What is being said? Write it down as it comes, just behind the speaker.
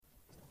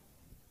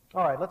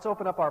All right, let's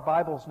open up our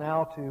Bibles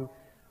now to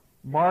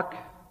Mark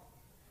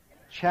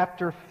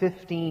chapter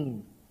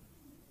 15.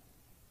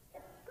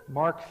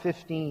 Mark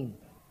 15.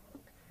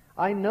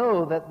 I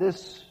know that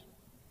this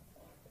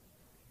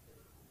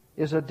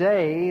is a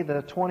day,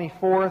 the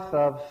 24th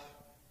of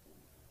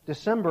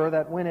December,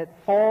 that when it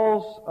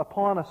falls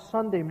upon a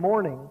Sunday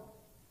morning,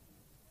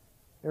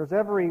 there's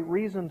every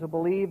reason to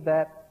believe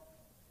that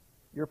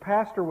your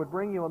pastor would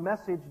bring you a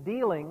message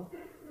dealing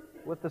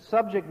with the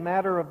subject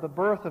matter of the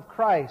birth of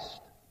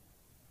Christ.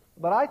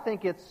 But I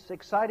think it's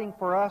exciting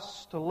for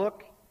us to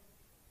look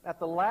at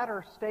the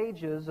latter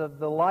stages of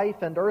the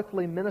life and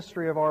earthly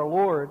ministry of our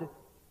Lord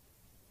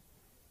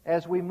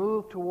as we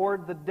move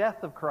toward the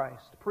death of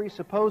Christ,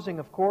 presupposing,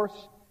 of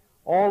course,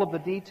 all of the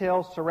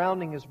details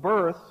surrounding His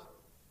birth.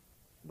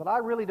 But I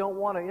really don't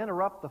want to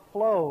interrupt the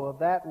flow of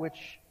that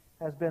which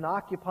has been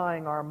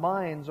occupying our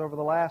minds over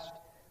the last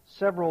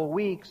several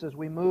weeks as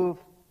we move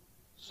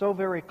so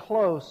very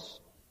close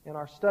in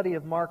our study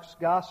of Mark's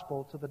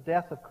Gospel to the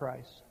death of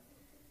Christ.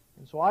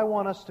 And so I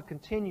want us to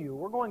continue.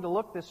 We're going to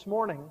look this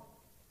morning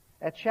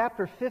at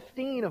chapter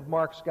 15 of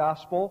Mark's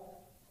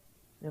Gospel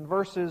in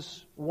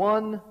verses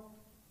 1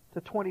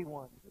 to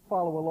 21.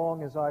 Follow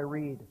along as I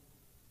read.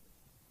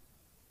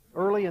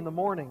 Early in the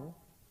morning,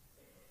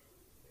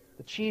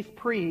 the chief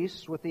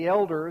priests with the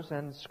elders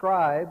and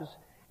scribes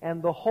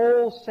and the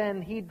whole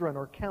Sanhedrin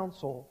or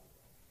council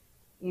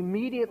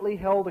immediately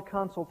held a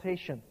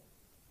consultation,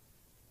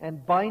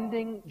 and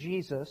binding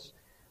Jesus,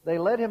 they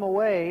led Him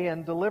away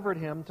and delivered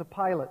Him to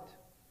Pilate.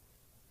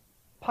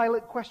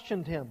 Pilate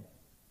questioned Him,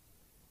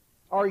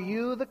 "Are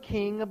you the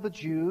king of the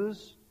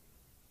Jews?"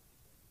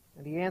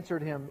 And He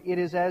answered him, "It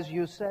is as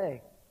you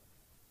say."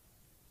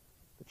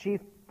 The chief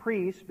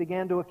priests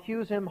began to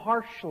accuse Him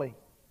harshly.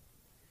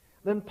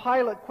 Then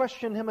Pilate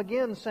questioned Him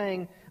again,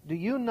 saying, "Do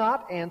you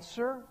not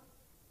answer?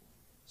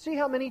 See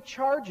how many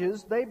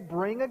charges they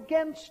bring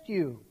against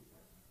you."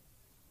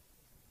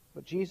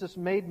 But Jesus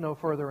made no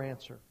further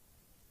answer.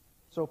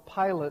 So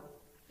Pilate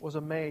was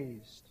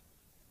amazed.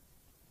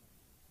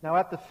 Now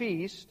at the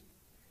feast,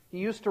 He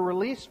used to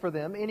release for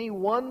them any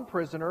one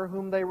prisoner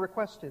whom they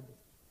requested.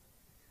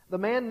 The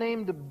man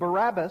named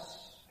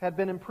Barabbas had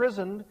been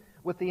imprisoned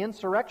with the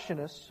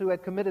insurrectionists who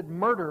had committed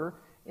murder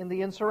in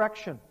the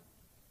insurrection.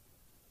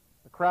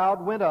 The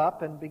crowd went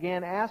up and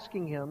began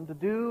asking Him to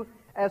do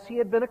as He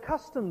had been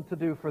accustomed to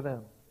do for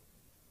them.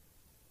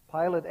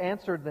 Pilate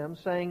answered them,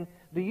 saying,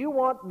 "Do you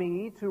want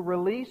me to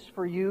release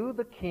for you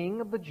the king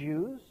of the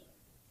Jews?"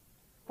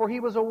 For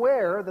he was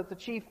aware that the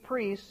chief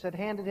priests had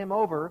handed Him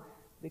over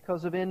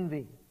because of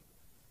envy.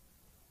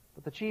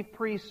 But the chief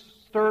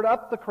priests stirred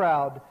up the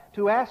crowd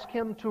to ask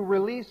Him to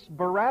release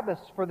Barabbas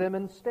for them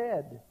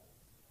instead.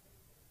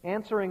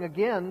 Answering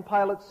again,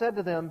 Pilate said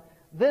to them,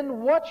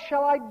 "Then what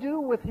shall I do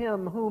with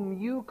him whom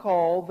you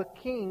call the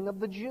King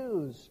of the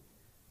Jews?"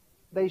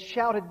 They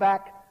shouted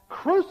back,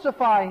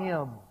 "Crucify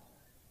Him!"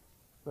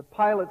 But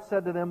Pilate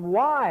said to them,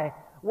 "Why?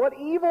 What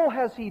evil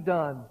has He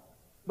done?"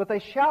 But they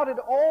shouted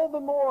all the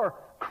more,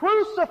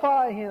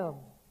 "Crucify Him!"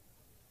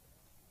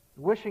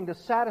 Wishing to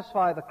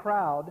satisfy the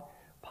crowd,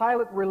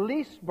 Pilate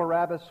released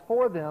Barabbas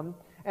for them,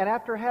 and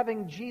after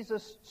having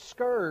Jesus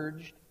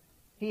scourged,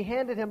 He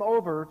handed Him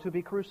over to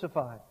be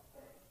crucified.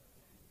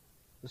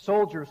 The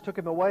soldiers took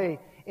Him away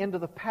into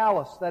the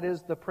palace, that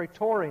is, the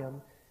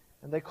praetorium,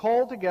 and they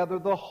called together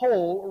the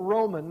whole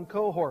Roman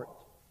cohort.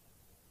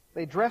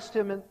 They dressed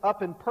Him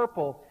up in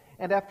purple,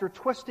 and after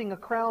twisting a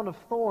crown of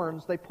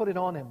thorns, they put it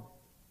on Him.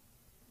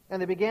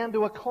 And they began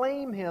to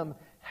acclaim Him,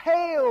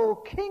 "Hail,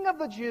 King of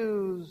the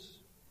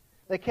Jews!"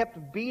 They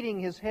kept beating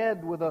His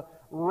head with a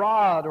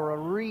rod or a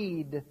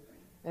reed,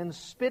 and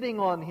spitting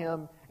on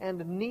Him,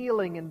 and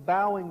kneeling and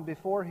bowing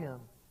before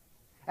Him.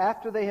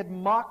 After they had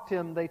mocked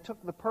Him, they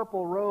took the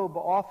purple robe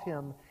off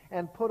Him,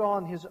 and put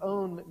on His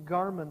own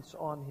garments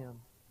on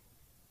Him.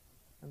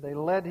 And they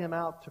led Him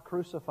out to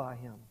crucify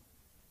Him.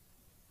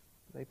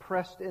 They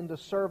pressed into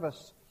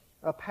service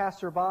a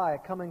passerby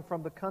coming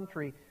from the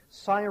country,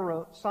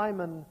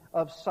 Simon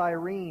of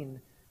Cyrene,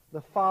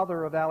 the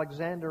father of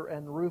Alexander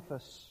and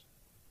Rufus,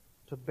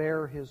 to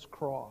bear his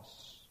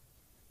cross.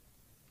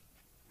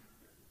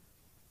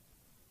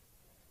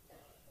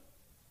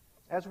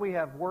 As we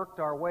have worked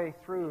our way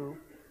through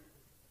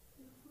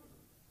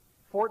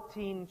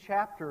 14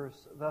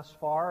 chapters thus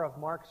far of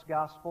Mark's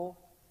Gospel,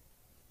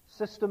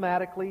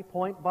 systematically,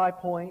 point by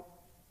point,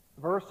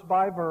 verse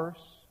by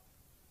verse,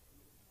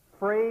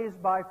 phrase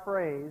by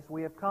phrase,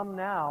 we have come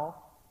now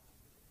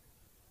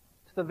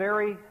to the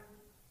very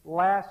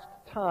last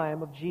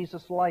time of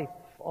Jesus' life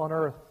on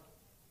earth.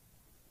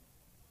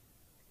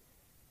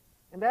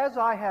 And as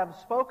I have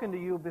spoken to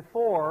you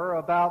before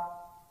about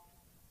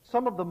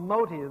some of the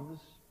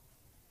motives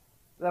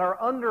that are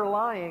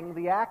underlying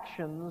the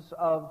actions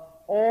of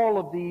all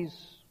of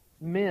these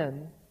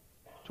men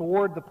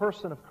toward the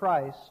person of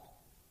Christ,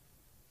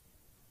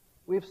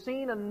 we've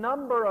seen a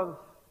number of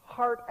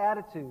heart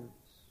attitudes,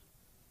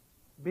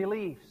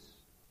 beliefs,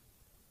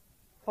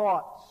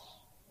 thoughts,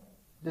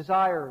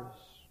 desires,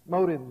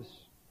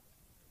 motives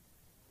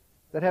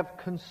that have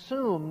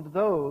consumed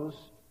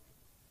those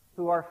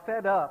who are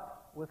fed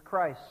up with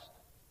Christ.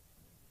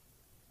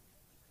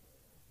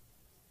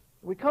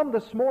 We come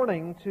this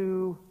morning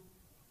to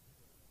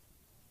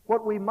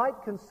what we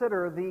might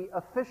consider the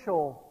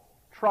official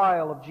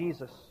trial of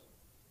Jesus.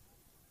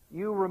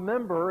 You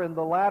remember in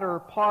the latter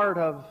part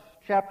of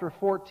chapter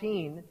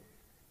 14,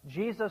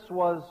 Jesus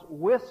was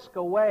whisked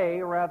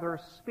away rather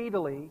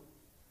speedily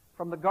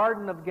from the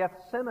Garden of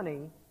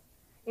Gethsemane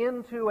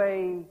into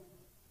a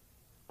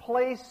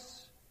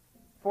place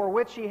for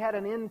which he had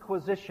an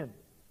inquisition,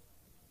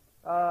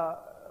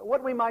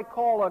 what we might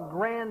call a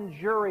grand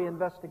jury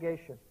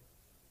investigation.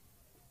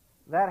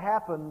 That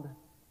happened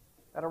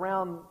at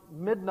around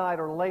midnight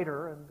or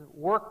later and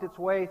worked its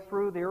way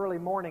through the early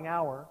morning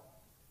hour.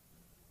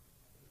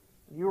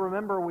 You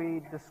remember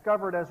we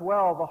discovered as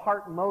well the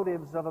heart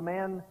motives of a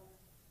man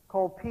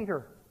called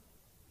Peter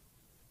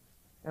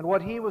and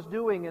what he was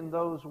doing in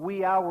those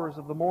wee hours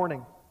of the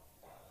morning.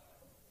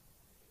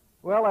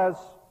 Well, as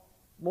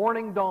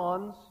morning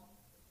dawns,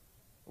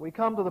 we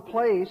come to the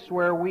place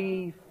where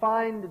we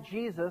find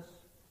Jesus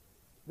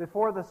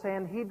before the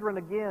Sanhedrin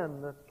again,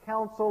 the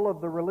council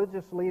of the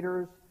religious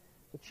leaders,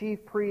 the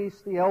chief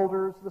priests, the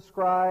elders, the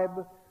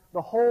scribe,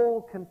 the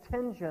whole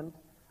contingent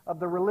of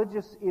the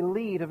religious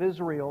elite of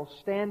Israel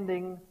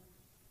standing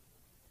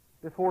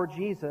before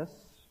Jesus,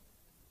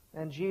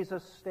 and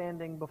Jesus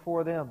standing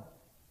before them.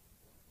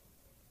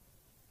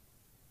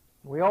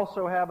 We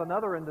also have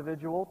another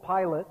individual,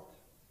 Pilate,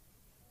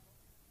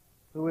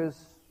 who is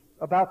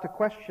about to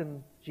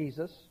question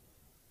Jesus.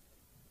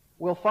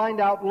 We'll find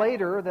out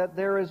later that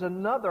there is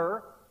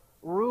another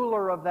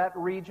ruler of that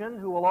region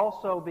who will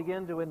also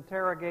begin to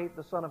interrogate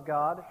the Son of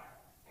God,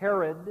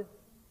 Herod,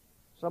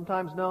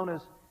 sometimes known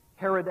as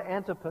Herod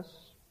Antipas.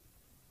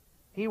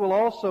 He will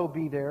also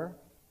be there.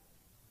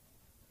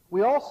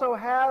 We also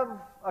have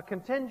a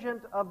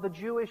contingent of the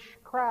Jewish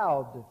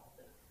crowd.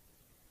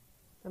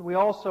 And we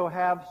also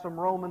have some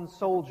Roman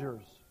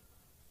soldiers.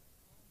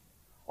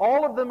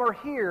 All of them are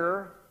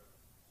here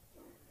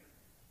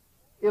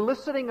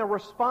eliciting a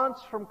response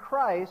from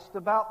Christ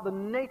about the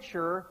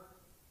nature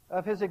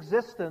of his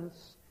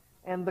existence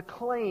and the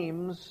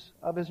claims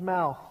of his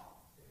mouth.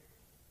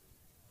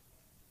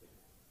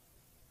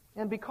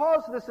 And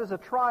because this is a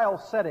trial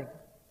setting,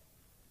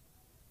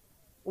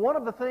 one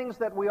of the things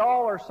that we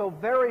all are so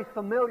very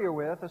familiar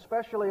with,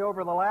 especially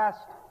over the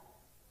last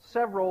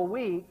several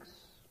weeks,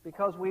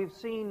 because we've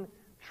seen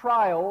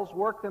trials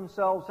work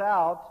themselves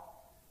out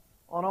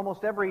on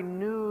almost every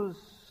news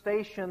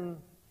station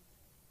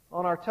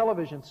on our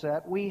television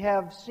set, we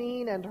have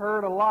seen and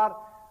heard a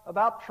lot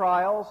about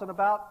trials and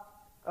about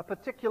a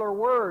particular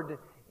word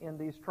in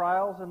these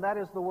trials, and that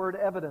is the word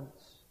evidence.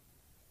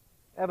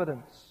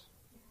 Evidence.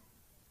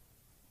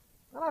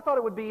 And I thought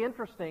it would be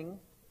interesting,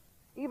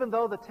 even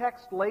though the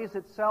text lays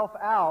itself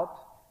out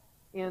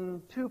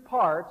in two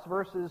parts,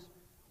 verses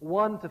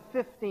 1 to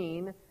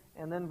 15,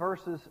 and then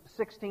verses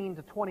 16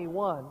 to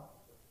 21,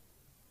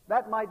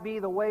 that might be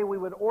the way we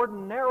would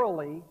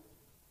ordinarily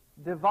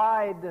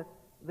divide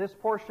this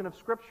portion of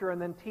Scripture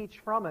and then teach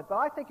from it. But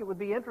I think it would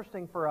be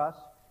interesting for us,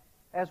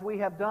 as we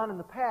have done in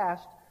the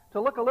past,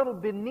 to look a little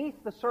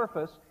beneath the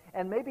surface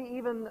and maybe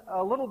even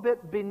a little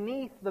bit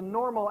beneath the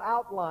normal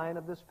outline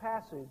of this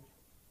passage,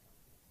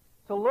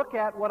 to look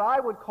at what I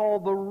would call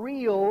the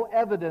real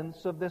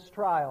evidence of this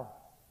trial.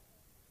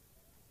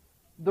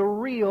 The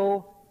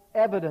real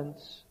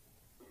evidence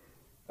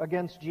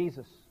against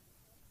Jesus.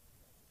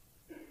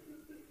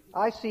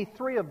 I see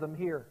three of them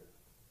here.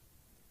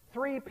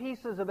 Three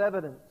pieces of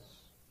evidence.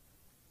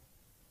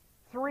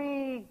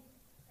 Three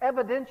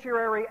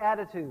evidentiary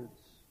attitudes.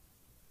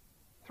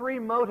 Three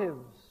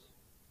motives.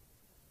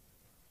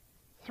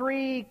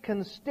 Three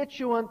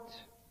constituent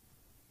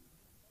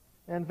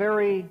and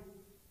very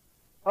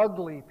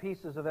ugly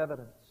pieces of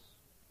evidence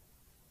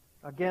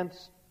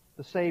against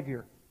the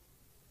Savior.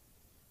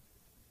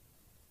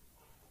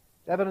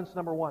 Evidence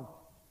number one.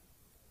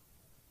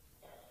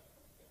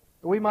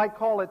 We might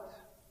call it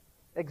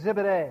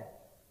Exhibit A.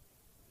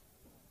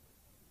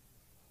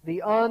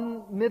 The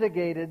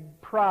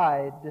unmitigated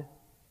pride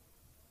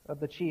of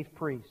the chief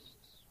priests.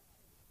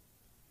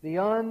 The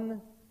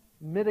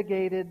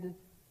unmitigated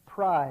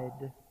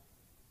pride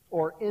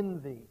or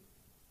envy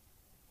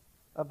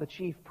of the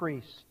chief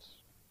priests.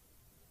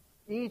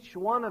 Each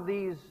one of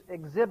these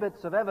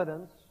exhibits of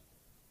evidence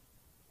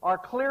are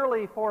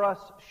clearly for us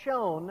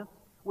shown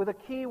with a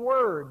key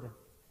word.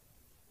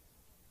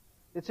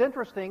 It's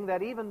interesting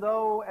that even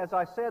though, as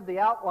I said, the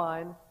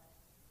outline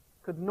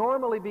could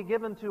normally be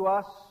given to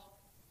us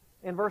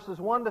in verses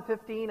 1 to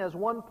 15 as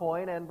one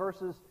point and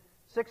verses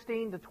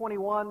 16 to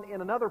 21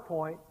 in another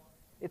point,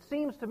 it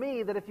seems to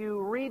me that if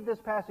you read this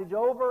passage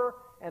over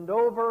and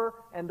over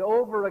and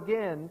over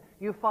again,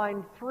 you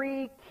find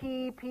three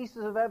key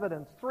pieces of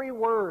evidence, three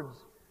words,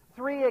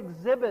 three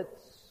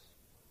exhibits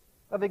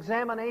of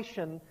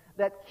examination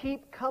that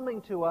keep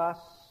coming to us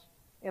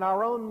in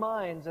our own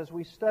minds as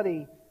we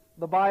study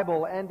the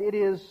Bible. And it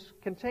is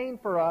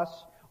contained for us,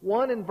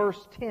 one in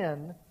verse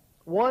 10,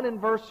 one in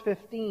verse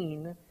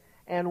 15,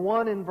 and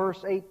one in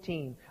verse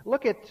 18.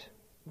 Look at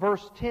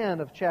verse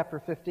 10 of chapter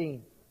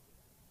 15.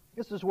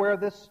 This is where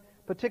this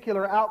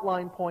particular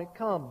outline point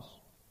comes.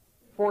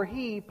 For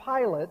he,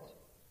 Pilate,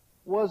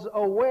 was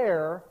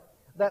aware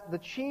that the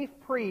chief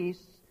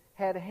priests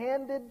had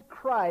handed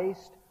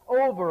Christ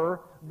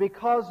over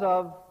because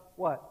of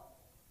what?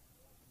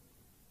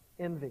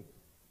 Envy.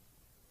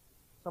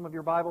 Some of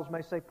your Bibles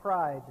may say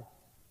pride.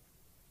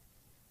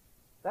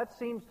 That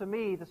seems to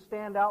me to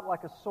stand out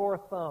like a sore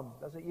thumb,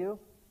 does it you?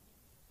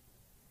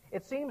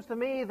 It seems to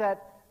me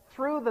that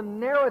through the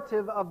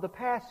narrative of the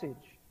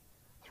passage,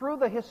 through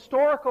the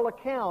historical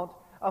account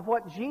of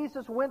what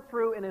Jesus went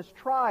through in His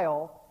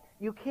trial,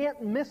 you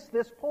can't miss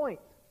this point.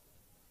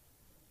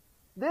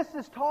 This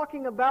is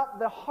talking about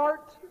the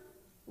heart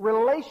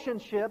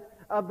relationship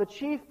of the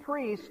chief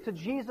priest to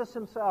Jesus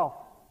Himself.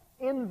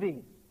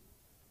 Envy.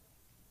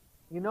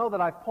 You know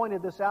that I've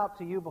pointed this out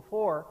to you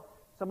before,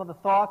 some of the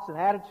thoughts and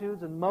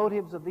attitudes and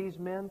motives of these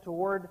men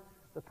toward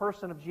the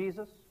person of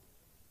Jesus.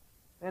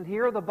 And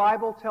here the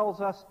Bible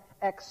tells us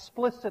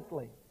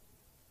explicitly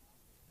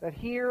that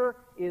here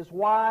is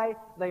why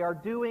they are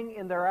doing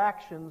in their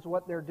actions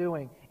what they're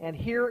doing. And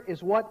here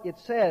is what it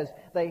says.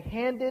 They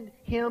handed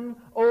Him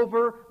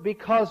over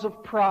because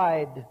of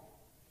pride.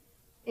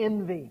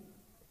 Envy.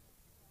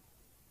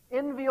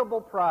 Enviable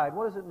pride.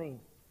 What does it mean?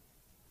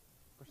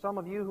 For some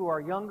of you who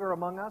are younger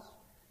among us,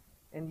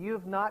 and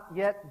you've not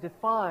yet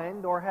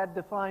defined or had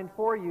defined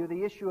for you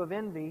the issue of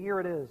envy, here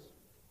it is.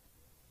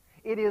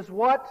 It is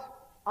what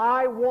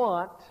I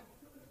want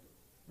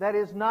that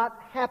is not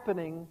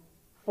happening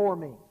for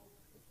me.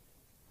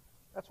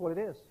 That's what it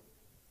is.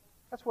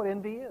 That's what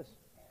envy is.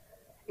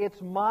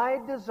 It's my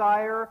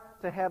desire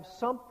to have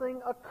something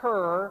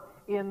occur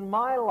in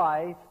my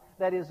life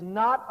that is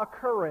not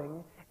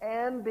occurring,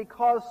 and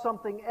because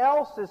something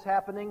else is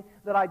happening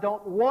that I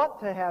don't want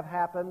to have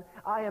happen,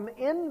 I am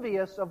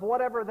envious of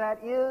whatever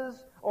that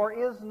is or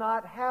is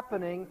not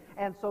happening,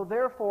 and so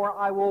therefore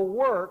I will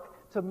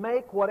work to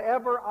make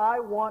whatever I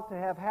want to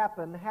have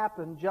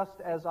happen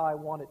just as I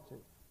want it to.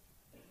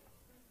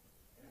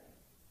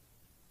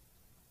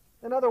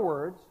 In other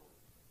words,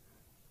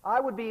 I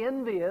would be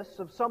envious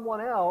of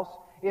someone else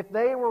if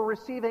they were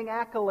receiving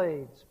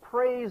accolades,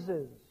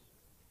 praises,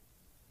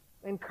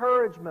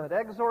 encouragement,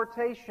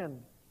 exhortation,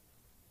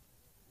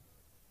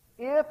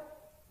 if,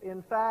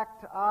 in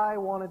fact, I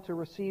wanted to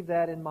receive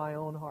that in my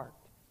own heart,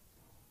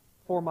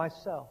 for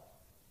myself.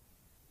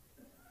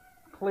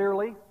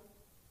 Clearly,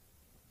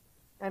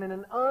 and in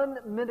an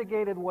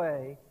unmitigated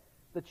way,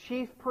 the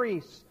chief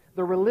priests,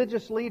 the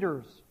religious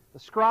leaders, the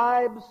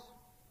scribes,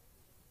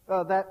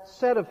 that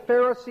set of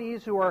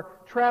Pharisees who are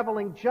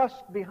traveling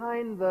just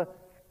behind the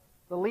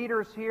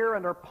leaders here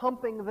and are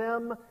pumping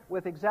them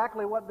with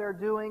exactly what they're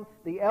doing,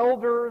 the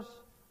elders,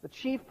 the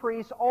chief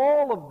priests,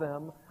 all of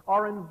them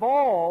are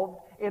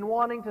involved in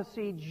wanting to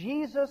see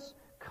Jesus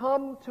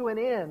come to an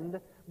end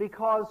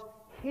because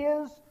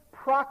His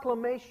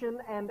proclamation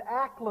and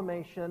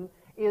acclamation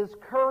is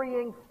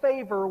currying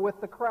favor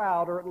with the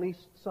crowd, or at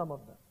least some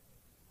of them.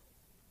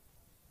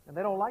 And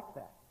they don't like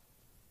that.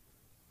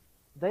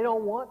 They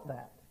don't want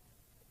that.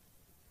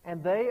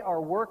 And they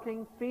are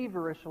working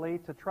feverishly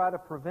to try to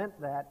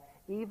prevent that,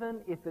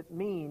 even if it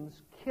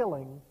means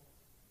killing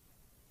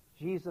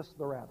Jesus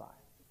the Rabbi.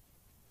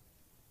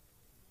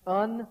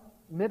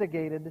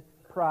 Unmitigated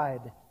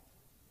pride.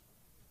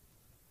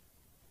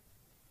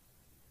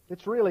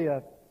 It's really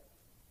a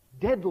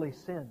deadly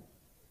sin.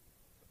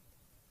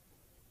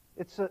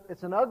 It's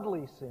an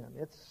ugly sin.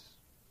 It's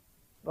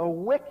a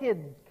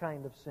wicked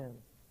kind of sin.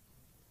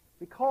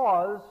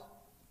 Because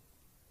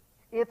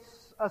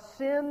it's a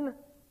sin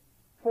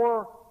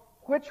for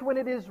which, when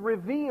it is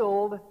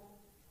revealed,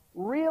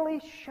 really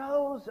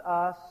shows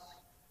us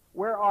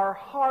where our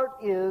heart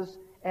is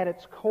at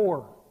its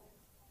core,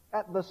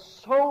 at the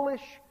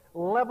soulish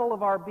level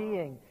of our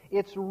being.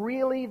 It's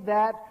really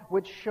that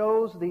which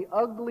shows the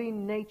ugly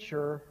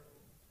nature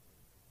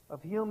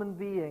of human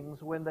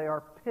beings when they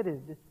are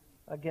pitted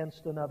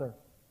against another.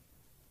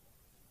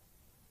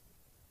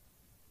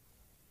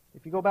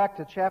 If you go back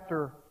to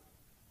chapter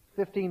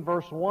 15,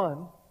 verse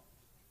 1,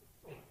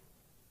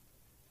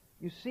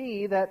 you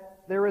see that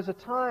there is a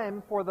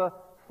time for the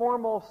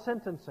formal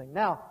sentencing.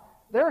 Now,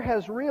 there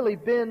has really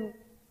been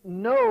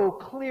no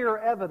clear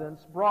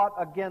evidence brought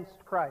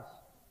against Christ.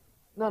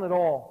 None at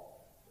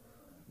all.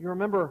 You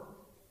remember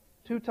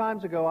 2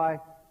 times ago I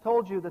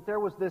told you that there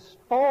was this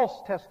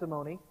false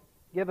testimony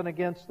given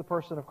against the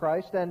person of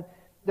Christ, and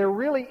there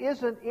really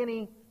isn't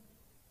any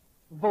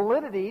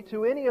validity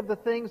to any of the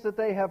things that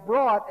they have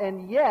brought,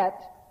 and yet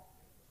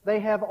they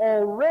have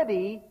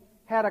already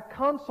had a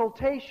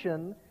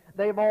consultation.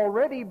 They've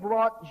already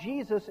brought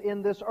Jesus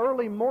in this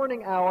early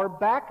morning hour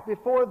back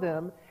before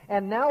them,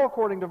 and now,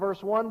 according to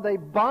verse 1, they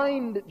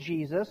bind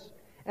Jesus,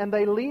 and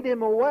they lead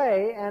Him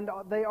away, and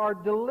they are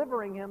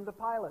delivering Him to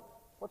Pilate.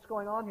 What's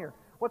going on here?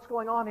 What's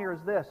going on here is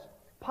this.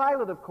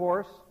 Pilate, of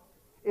course,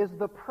 is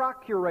the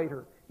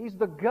procurator. He's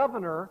the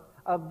governor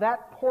of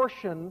that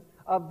portion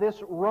of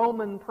this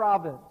Roman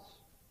province.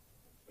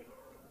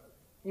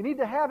 You need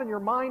to have in your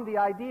mind the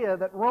idea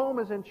that Rome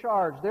is in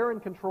charge. They're in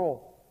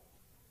control.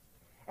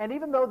 And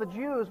even though the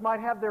Jews might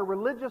have their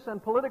religious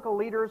and political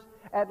leaders,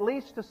 at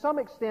least to some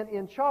extent,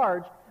 in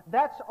charge,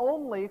 that's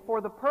only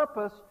for the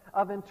purpose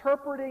of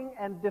interpreting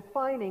and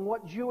defining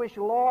what Jewish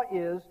law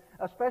is,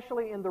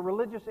 especially in the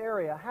religious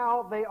area,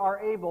 how they are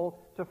able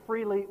to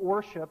freely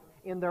worship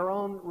in their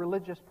own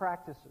religious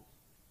practices.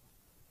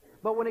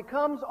 But when it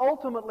comes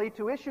ultimately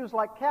to issues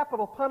like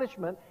capital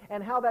punishment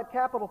and how that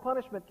capital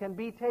punishment can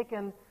be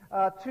taken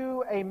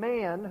to a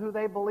man who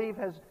they believe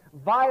has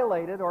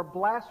violated or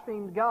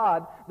blasphemed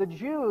God, the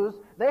Jews,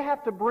 they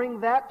have to bring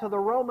that to the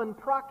Roman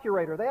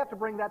procurator. They have to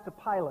bring that to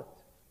Pilate.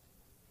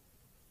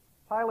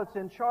 Pilate's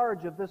in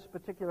charge of this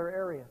particular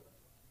area.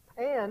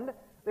 And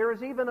there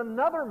is even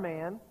another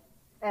man,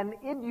 an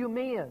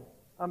Idumean,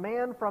 a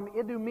man from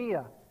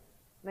Idumea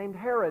named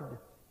Herod.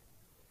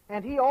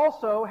 And he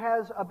also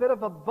has a bit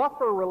of a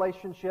buffer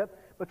relationship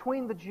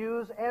between the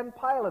Jews and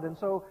Pilate. And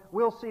so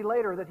we'll see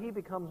later that he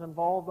becomes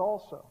involved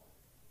also.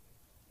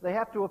 They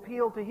have to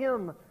appeal to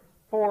him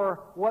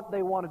for what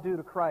they want to do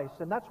to Christ.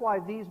 And that's why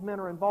these men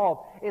are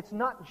involved. It's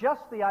not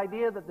just the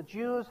idea that the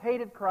Jews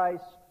hated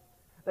Christ.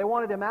 They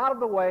wanted him out of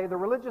the way. The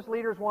religious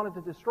leaders wanted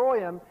to destroy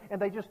him,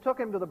 and they just took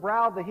him to the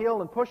brow of the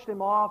hill and pushed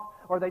him off,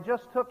 or they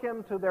just took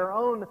him to their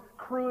own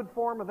crude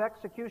form of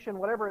execution,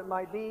 whatever it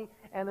might be,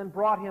 and then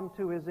brought him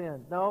to his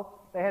end. No,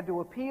 they had to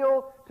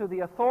appeal to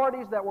the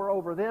authorities that were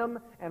over them,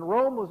 and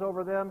Rome was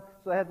over them,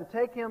 so they had to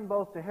take him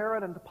both to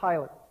Herod and to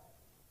Pilate.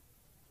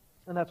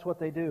 And that's what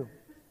they do.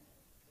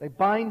 They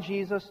bind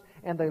Jesus,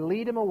 and they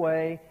lead him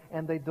away,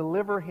 and they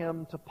deliver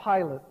him to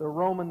Pilate, the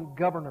Roman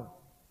governor.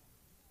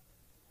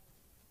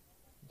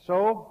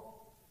 So,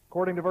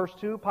 according to verse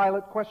 2,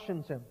 Pilate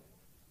questions him.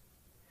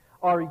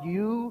 Are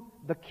you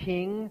the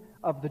king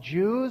of the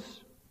Jews?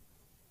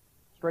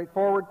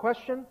 Straightforward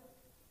question,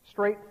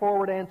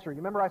 straightforward answer. You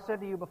remember I said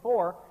to you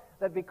before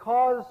that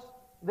because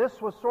this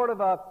was sort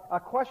of a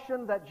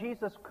question that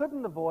Jesus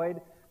couldn't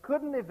avoid,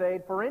 couldn't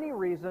evade for any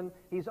reason,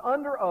 he's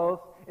under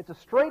oath, it's a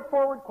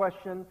straightforward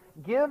question,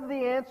 give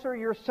the answer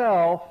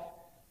yourself.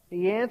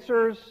 He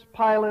answers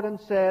Pilate and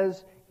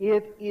says,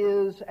 it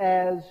is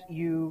as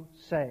you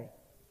say.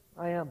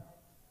 I am.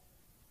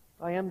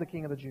 I am the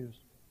king of the Jews.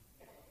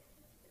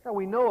 Now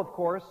we know, of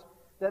course,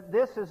 that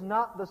this is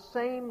not the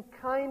same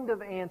kind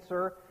of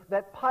answer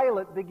that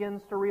Pilate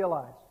begins to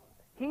realize.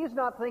 He's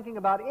not thinking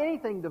about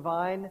anything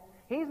divine.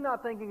 He's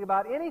not thinking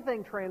about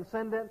anything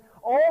transcendent.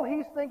 All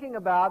he's thinking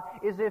about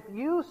is if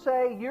you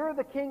say you're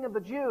the king of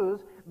the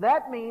Jews,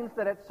 that means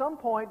that at some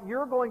point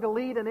you're going to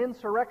lead an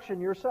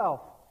insurrection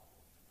yourself.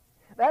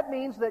 That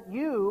means that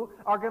you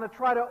are going to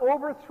try to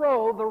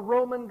overthrow the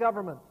Roman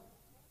government.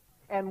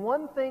 And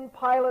one thing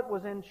Pilate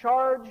was in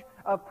charge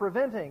of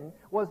preventing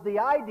was the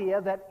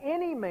idea that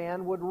any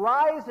man would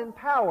rise in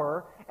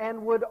power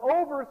and would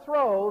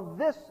overthrow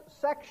this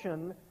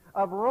section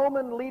of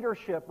Roman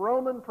leadership,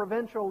 Roman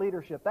provincial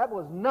leadership. That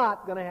was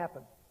not going to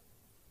happen.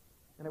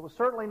 And it was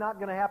certainly not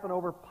going to happen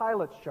over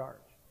Pilate's charge,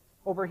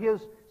 over his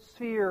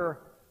sphere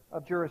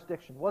of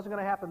jurisdiction. It wasn't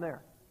going to happen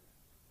there.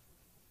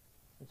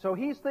 And so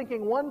he's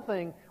thinking one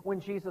thing when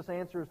Jesus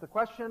answers the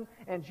question,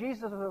 and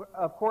Jesus,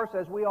 of course,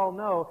 as we all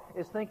know,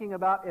 is thinking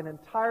about an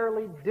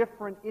entirely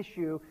different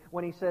issue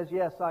when he says,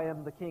 yes, I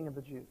am the king of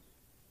the Jews.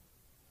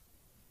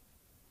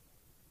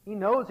 He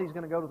knows he's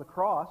going to go to the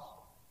cross.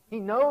 He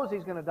knows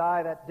he's going to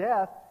die that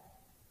death.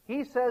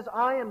 He says,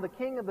 I am the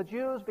king of the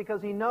Jews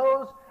because he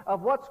knows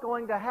of what's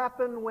going to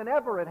happen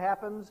whenever it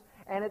happens,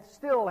 and it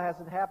still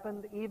hasn't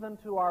happened even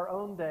to our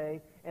own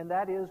day, and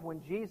that is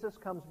when Jesus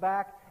comes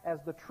back as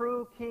the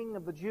true king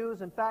of the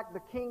Jews, in fact,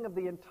 the king of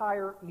the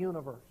entire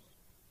universe.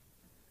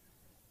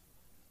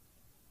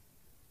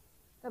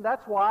 And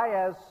that's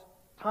why as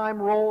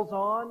time rolls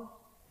on,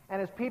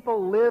 and as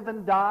people live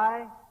and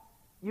die,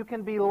 you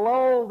can be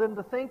lulled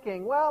into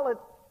thinking, well, it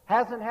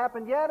hasn't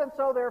happened yet, and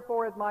so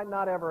therefore it might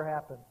not ever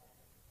happen.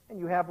 And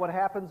you have what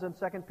happens in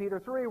 2 Peter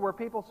 3, where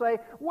people say,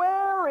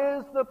 where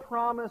is the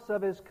promise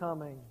of his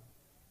coming?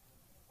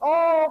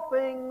 All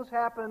things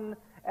happen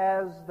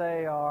as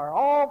they are.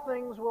 All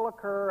things will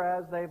occur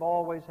as they've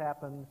always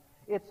happened.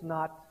 It's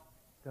not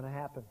going to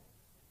happen.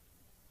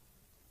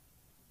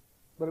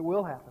 But it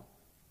will happen.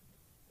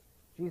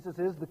 Jesus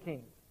is the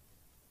King.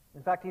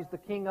 In fact, he's the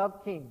King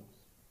of kings.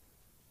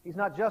 He's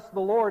not just the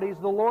Lord, he's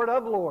the Lord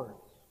of lords.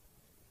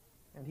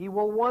 And he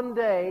will one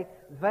day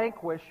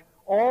vanquish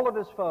all of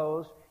his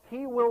foes.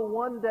 He will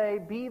one day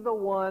be the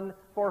one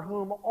for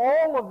whom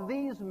all of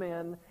these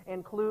men,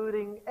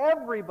 including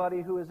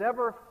everybody who has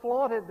ever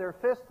flaunted their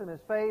fist in his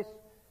face,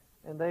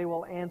 and they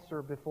will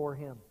answer before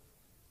him.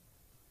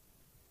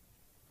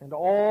 And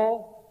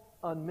all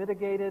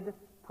unmitigated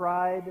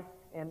pride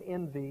and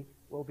envy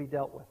will be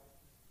dealt with,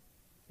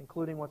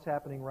 including what's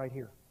happening right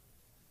here.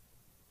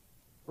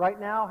 Right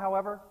now,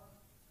 however,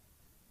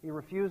 he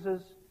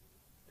refuses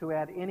to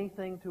add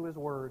anything to his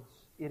words.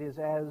 It is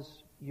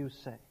as you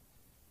say.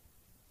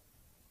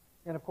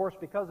 And of course,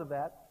 because of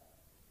that,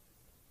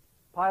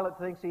 Pilate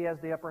thinks he has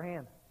the upper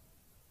hand.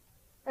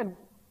 And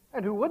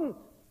who wouldn't?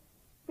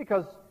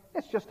 Because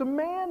it's just a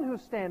man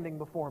who's standing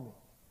before me.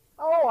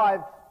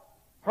 Oh,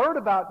 heard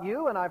about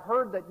you, and I've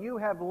heard that you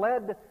have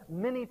led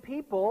many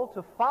people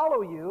to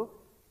follow you,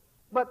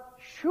 but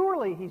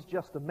surely he's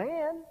just a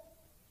man.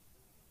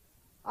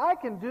 I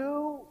can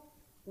do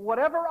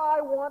whatever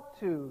I want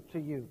to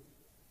you.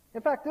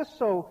 In fact, this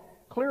so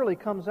clearly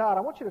comes out.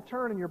 I want you to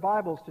turn in your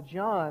Bibles to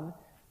John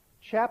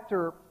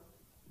chapter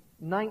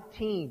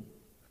 19.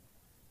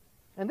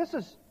 And this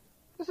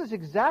is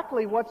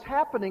exactly what's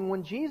happening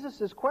when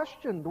Jesus is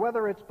questioned,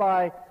 whether it's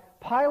by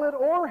Pilate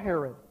or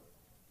Herod.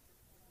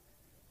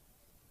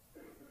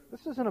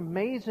 This is an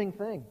amazing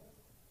thing.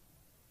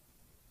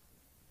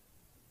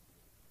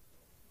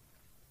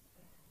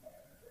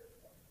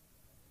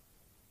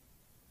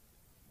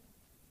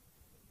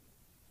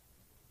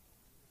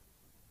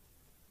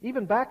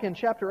 Even back in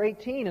chapter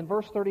 18 and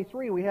verse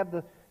 33, we have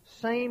the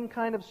same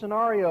kind of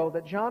scenario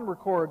that John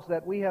records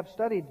that we have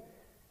studied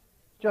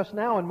just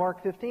now in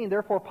Mark 15.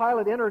 Therefore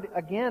Pilate entered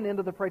again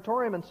into the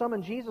praetorium and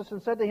summoned Jesus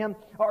and said to him,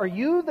 "Are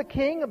you the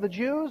king of the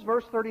Jews?"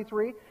 Verse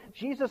 33.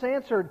 Jesus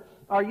answered,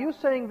 "Are you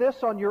saying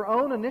this on your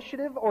own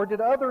initiative, or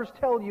did others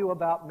tell you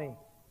about me?"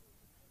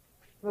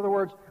 In other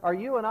words, are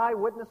you an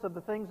eyewitness of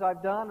the things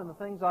I've done and the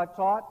things I've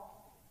taught,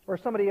 or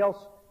somebody else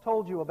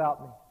told you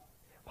about me?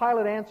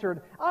 Pilate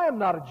answered, "I am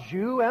not a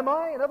Jew, am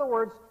I?" In other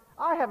words,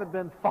 I haven't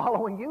been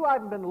following you. I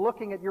haven't been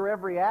looking at your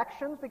every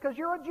actions because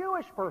you're a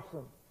Jewish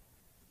person.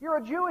 You're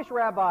a Jewish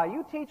rabbi.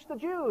 You teach the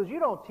Jews. You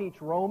don't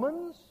teach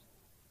Romans.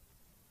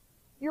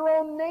 Your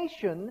own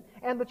nation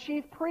and the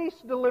chief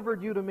priests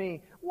delivered you to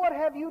me. What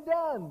have you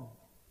done?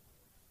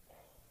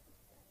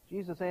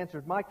 Jesus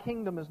answered, "My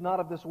kingdom is not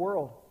of this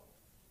world.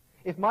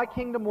 If my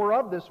kingdom were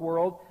of this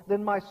world,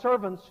 then my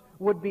servants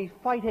would be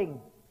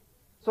fighting,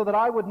 so that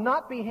I would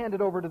not be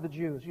handed over to the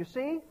Jews." You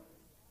see?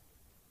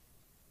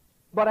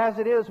 But as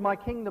it is, my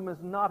kingdom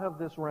is not of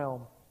this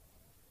realm.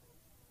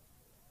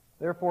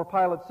 Therefore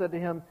Pilate said to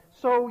him,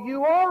 "So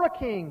you are a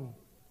king?"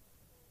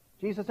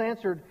 Jesus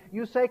answered,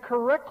 "You say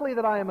correctly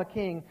that I am a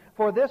king.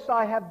 For this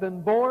I have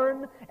been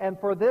born, and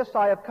for this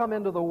I have come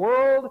into the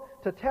world,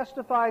 to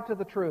testify to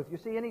the truth." You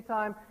see,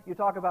 anytime you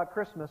talk about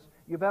Christmas,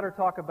 you better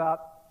talk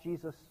about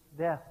Jesus'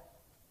 death.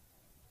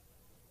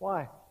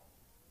 Why?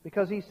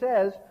 Because he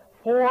says,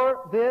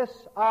 "For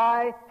this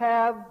I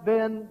have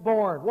been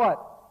born."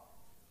 What?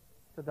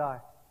 To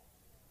die.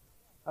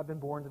 I've been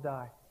born to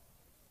die.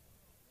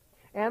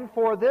 "And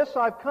for this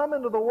I've come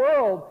into the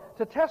world,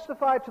 to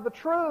testify to the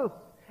truth.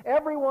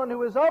 Everyone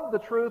who is of the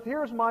truth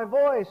hears my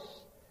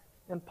voice."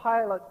 And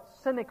Pilate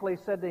cynically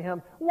said to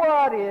him,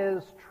 "What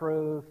is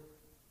truth?"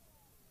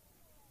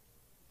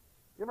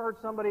 You ever heard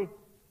somebody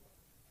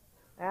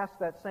ask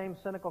that same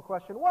cynical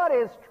question? What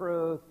is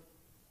truth?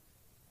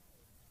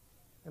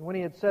 And when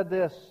he had said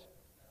this,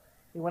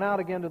 he went out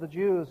again to the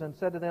Jews and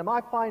said to them,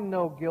 "I find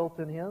no guilt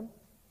in him.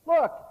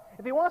 Look,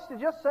 if he wants to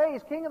just say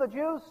he's king of the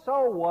Jews,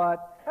 so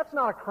what? That's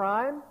not a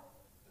crime.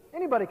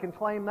 Anybody can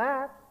claim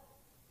that.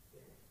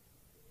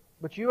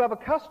 But you have a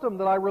custom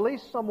that I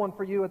release someone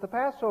for you at the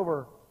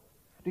Passover.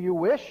 Do you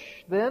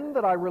wish, then,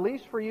 that I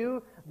release for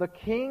you the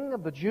king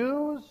of the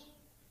Jews?"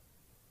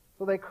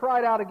 So they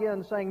cried out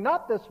again, saying,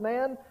 "Not this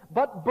man,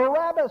 but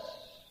Barabbas."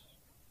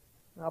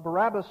 Now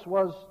Barabbas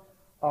was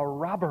a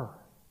robber.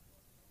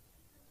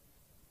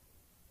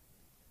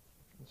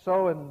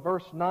 So in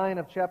verse 9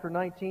 of chapter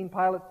 19,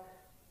 Pilate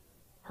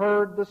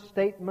heard the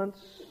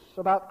statements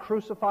about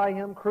crucify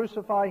him,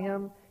 crucify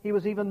him. He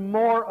was even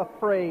more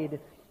afraid.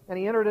 And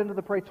he entered into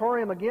the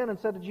praetorium again and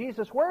said to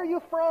Jesus, "Where are you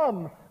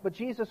from?" But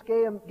Jesus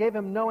gave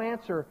him no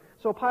answer.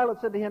 So Pilate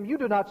said to him, "You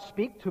do not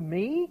speak to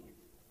me?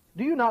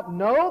 Do you not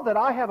know that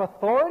I have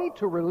authority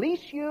to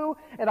release you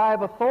and I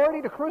have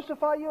authority to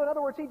crucify you?" In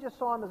other words, he just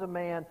saw him as a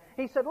man.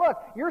 He said,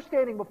 "Look, you're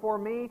standing before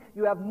me.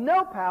 You have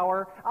no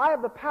power. I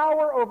have the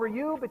power over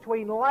you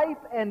between life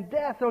and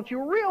death. Don't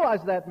you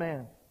realize that,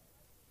 man?"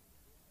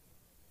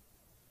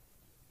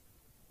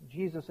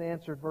 Jesus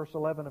answered, verse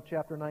 11 of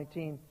chapter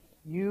 19,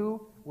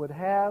 "You would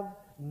have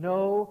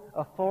no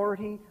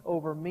authority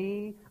over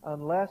me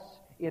unless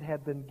it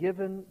had been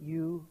given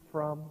you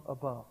from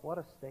above." What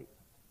a statement.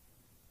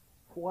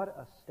 What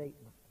a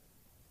statement.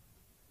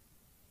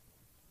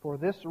 "For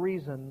this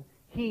reason,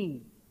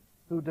 he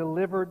who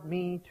delivered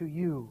me to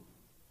you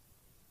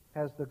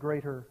has the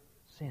greater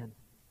sin."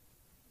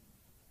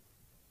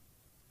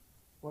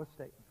 What a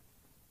statement.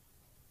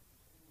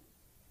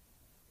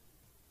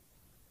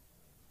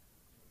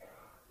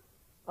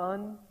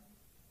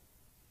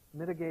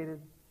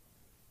 Unmitigated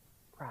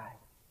pride.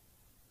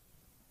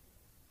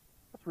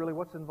 That's really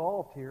what's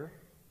involved here.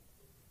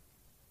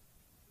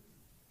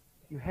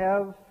 You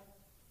have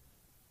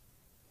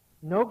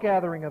no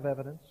gathering of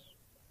evidence,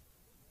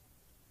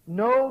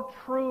 no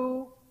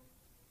true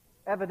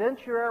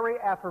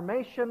evidentiary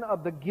affirmation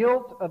of the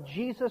guilt of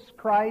Jesus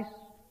Christ,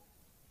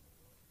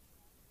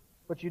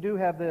 but you do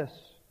have this.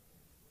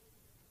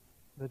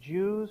 The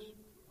Jews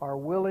are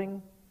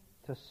willing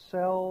to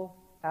sell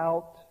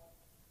out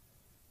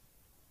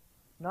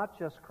not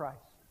just Christ,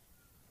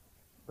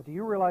 but do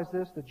you realize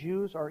this? The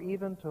Jews are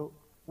even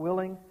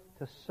willing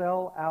to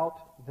sell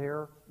out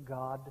their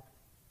God.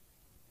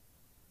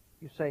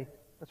 You say,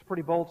 that's a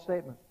pretty bold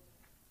statement.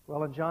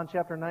 Well, in John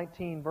chapter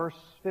 19, verse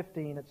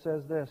 15, it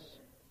says this,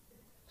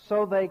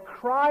 "So they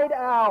cried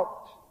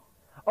out,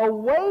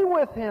 'Away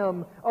with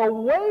him!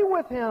 Away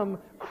with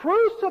him!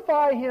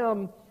 Crucify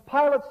him!'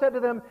 Pilate said to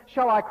them,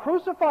 'Shall I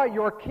crucify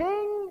your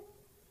king?'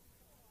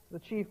 The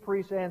chief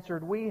priests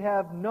answered, 'We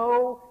have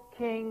no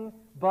king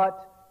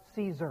but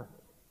Caesar.'"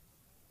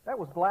 That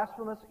was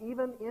blasphemous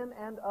even in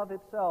and of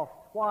itself.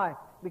 Why?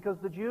 Because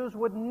the Jews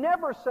would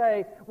never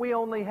say, "We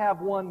only have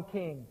one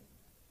king,"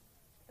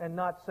 and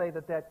not say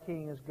that that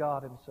king is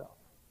God himself.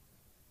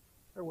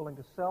 They're willing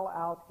to sell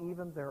out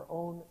even their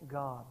own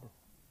God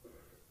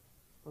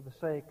for the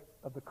sake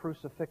of the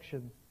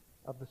crucifixion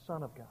of the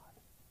Son of God.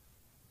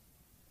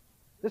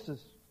 This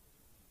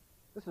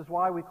is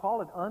why we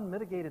call it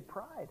unmitigated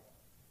pride.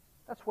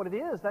 That's what it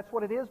is. That's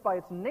what it is by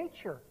its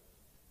nature.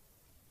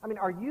 I mean,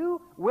 are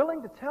you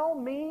willing to tell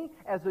me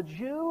as a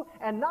Jew,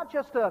 and not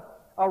just a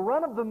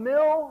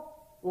run-of-the-mill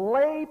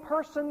lay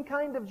person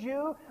kind of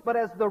Jew, but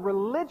as the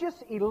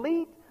religious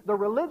elite, the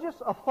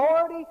religious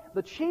authority,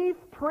 the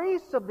chief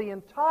priests of the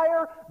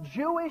entire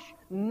Jewish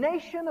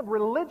nation of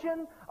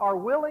religion are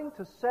willing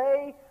to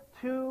say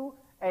to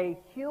a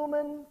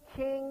human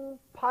king,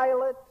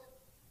 Pilate,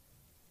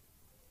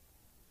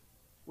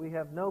 "We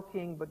have no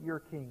king but your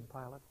king,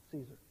 Pilate,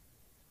 Caesar.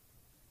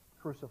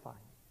 Crucify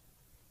him."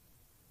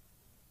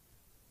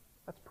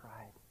 That's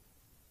pride.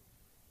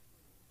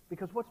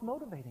 Because what's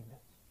motivating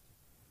this?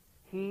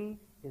 He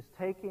is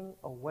taking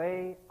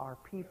away our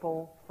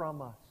people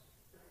from us.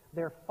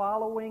 They're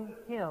following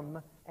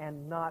him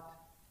and not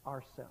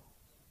ourselves.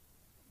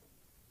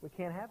 We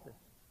can't have this.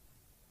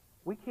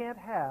 We can't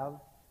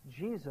have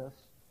Jesus,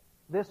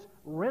 this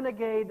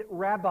renegade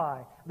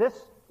rabbi,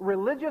 this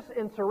religious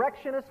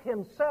insurrectionist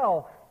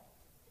himself,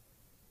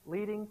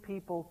 leading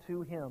people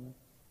to him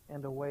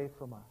and away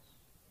from us.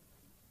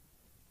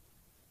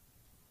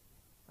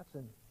 That's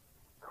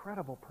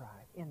incredible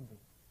pride, envy.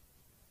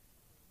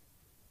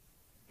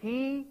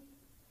 He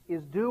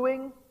is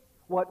doing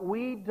what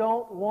we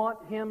don't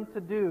want him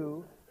to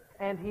do,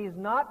 and he's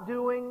not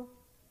doing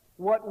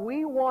what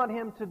we want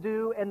him to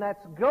do, and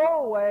that's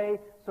go away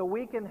so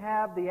we can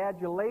have the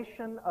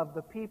adulation of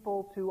the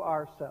people to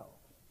ourselves.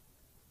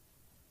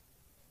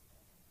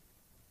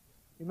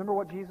 You remember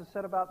what Jesus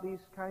said about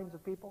these kinds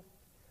of people?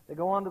 They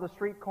go onto the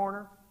street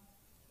corner,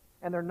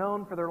 and they're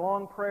known for their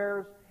long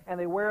prayers, and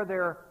they wear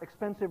their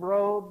expensive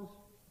robes,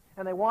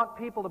 and they want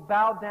people to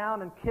bow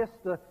down and kiss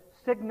the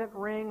signet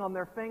ring on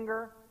their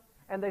finger.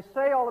 And they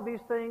say all of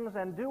these things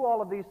and do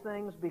all of these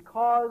things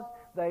because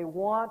they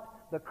want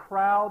the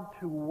crowd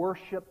to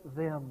worship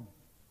them.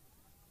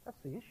 That's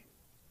the issue.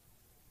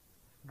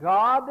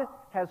 God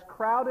has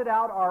crowded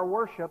out our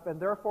worship, and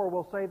therefore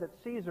we'll say that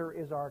Caesar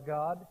is our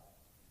God.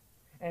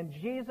 And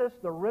Jesus,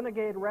 the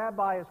renegade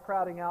rabbi, is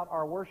crowding out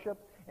our worship.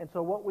 And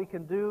so what we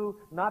can do,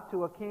 not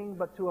to a king,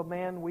 but to a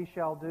man, we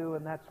shall do,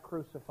 and that's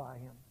crucify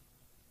him.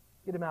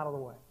 Get him out of the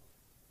way.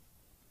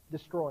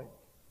 Destroy him.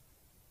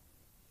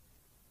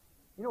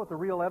 You know what the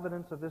real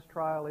evidence of this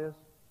trial is?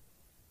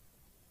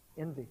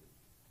 Envy.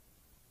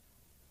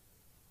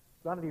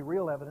 It's not any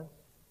real evidence.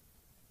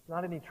 It's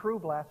not any true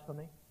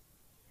blasphemy.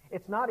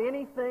 It's not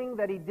anything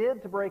that he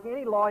did to break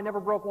any law. He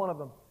never broke one of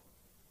them.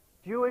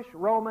 Jewish,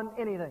 Roman,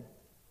 anything.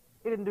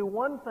 He didn't do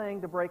one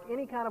thing to break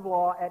any kind of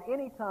law at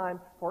any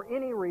time for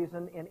any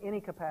reason in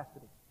any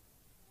capacity.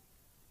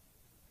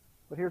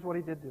 But here's what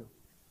he did do.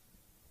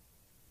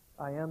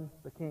 I am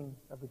the King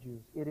of the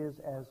Jews. It is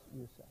as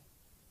you say.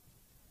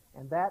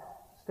 And that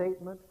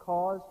statement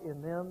caused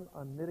in them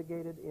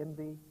unmitigated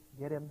envy.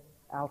 Get him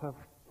out of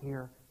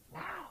here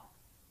now.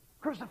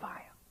 Crucify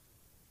him.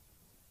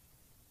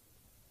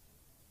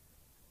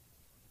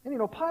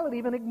 And Pilate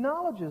even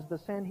acknowledges the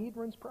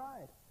Sanhedrin's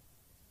pride.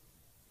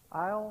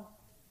 I'll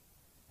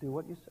do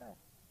what you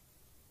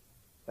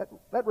say.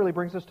 That really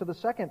brings us to the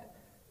second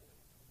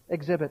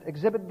exhibit.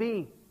 Exhibit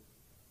B.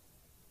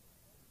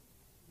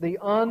 The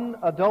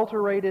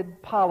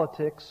unadulterated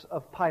politics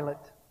of Pilate.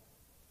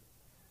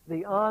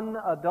 The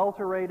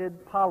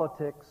unadulterated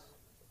politics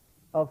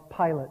of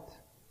Pilate.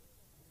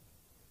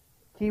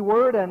 Key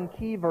word and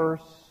key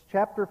verse,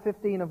 chapter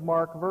 15 of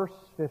Mark, verse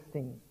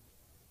 15.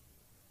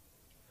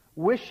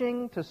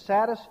 Wishing to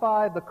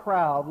satisfy the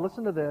crowd,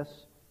 listen to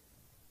this,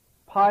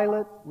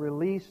 Pilate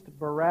released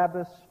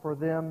Barabbas for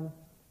them,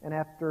 and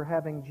after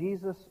having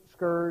Jesus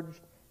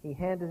scourged, he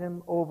handed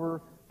him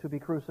over to be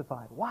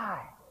crucified.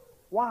 Why?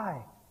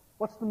 Why?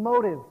 What's the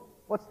motive?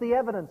 What's the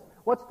evidence?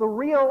 What's the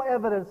real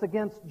evidence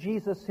against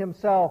Jesus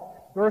himself?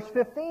 Verse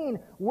 15,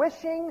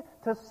 wishing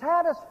to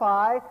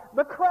satisfy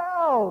the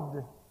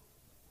crowd.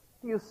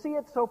 Do you see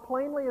it so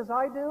plainly as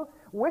I do?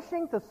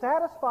 Wishing to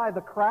satisfy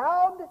the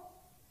crowd?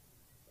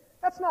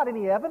 That's not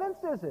any evidence,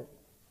 is it?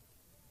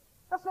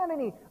 That's not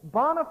any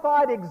bona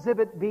fide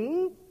exhibit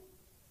B.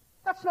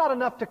 That's not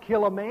enough to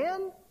kill a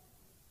man.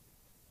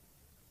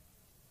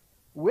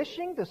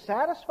 Wishing to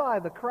satisfy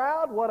the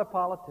crowd? What a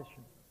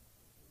politician.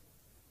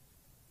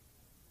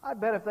 I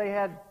bet if they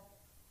had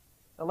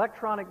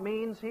electronic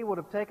means, he would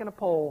have taken a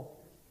poll.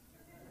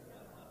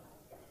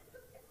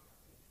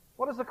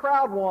 What does the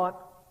crowd want?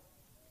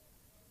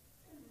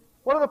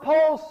 What do the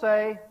polls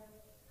say?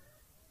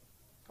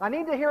 I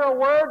need to hear a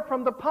word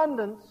from the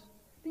pundits.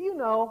 Do you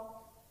know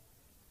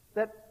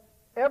that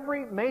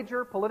every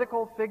major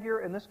political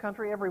figure in this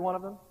country, every one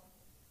of them,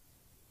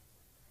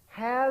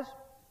 has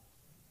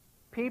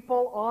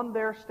people on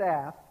their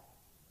staff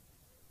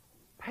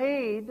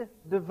paid,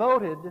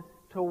 devoted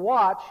to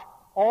watch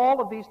all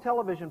of these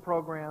television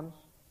programs,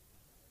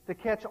 to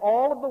catch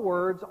all of the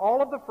words,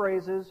 all of the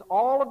phrases,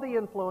 all of the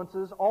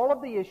influences, all of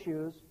the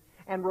issues,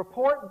 and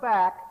report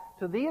back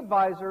to the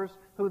advisors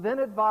who then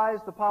advise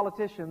the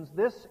politicians,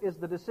 this is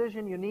the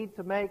decision you need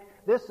to make,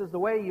 this is the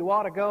way you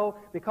ought to go,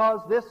 because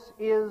this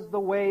is the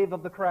wave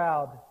of the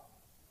crowd.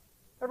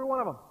 Every one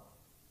of them.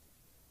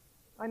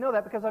 I know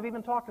that because I've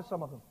even talked to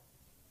some of them.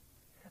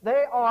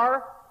 They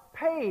are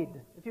paid,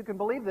 if you can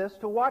believe this,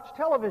 to watch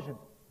television.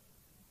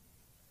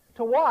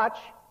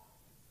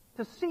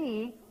 To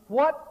see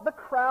what the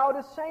crowd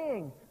is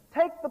saying.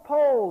 Take the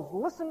polls,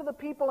 listen to the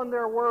people and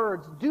their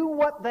words, do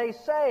what they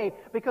say,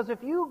 because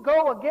if you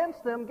go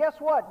against them, guess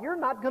what? You're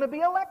not going to be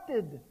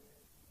elected.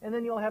 And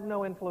then you'll have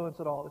no influence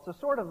at all. It's a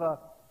sort of a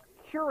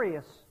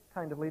curious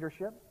kind of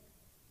leadership.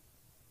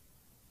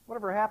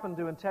 Whatever happened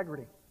to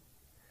integrity?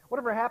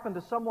 Whatever happened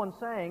to someone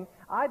saying,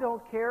 I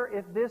don't care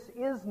if this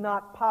is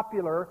not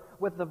popular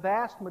with the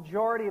vast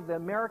majority of the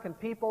American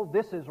people,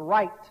 this is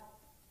right.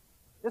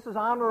 This is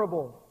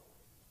honorable.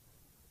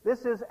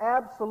 This is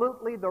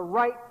absolutely the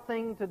right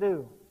thing to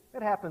do.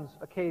 It happens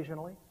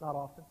occasionally, not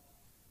often.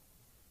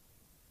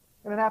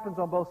 And it happens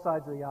on both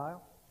sides of the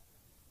aisle.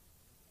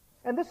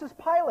 And this is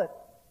Pilate.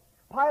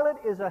 Pilate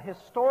is a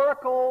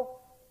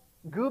historical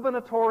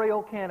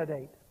gubernatorial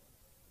candidate.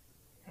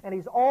 And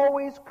he's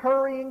always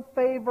currying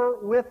favor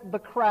with the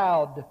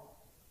crowd.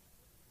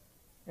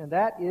 And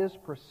that is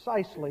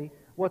precisely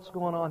what's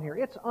going on here.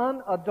 It's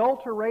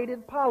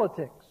unadulterated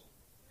politics,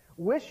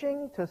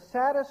 wishing to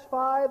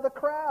satisfy the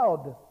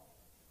crowd.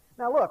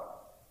 Now look,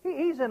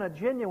 he's in a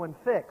genuine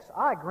fix.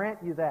 I grant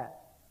you that.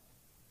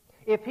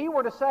 If he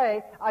were to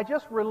say, I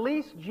just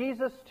released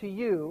Jesus to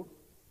you,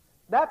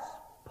 that's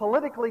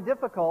politically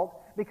difficult,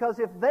 because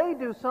if they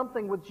do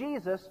something with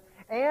Jesus,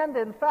 and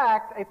in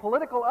fact a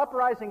political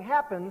uprising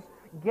happens,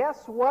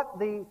 guess what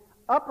the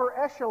upper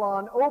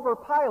echelon over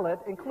Pilate,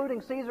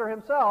 including Caesar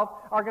himself,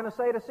 are going to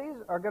say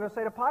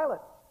to Pilate?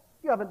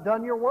 You haven't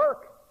done your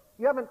work.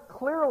 You haven't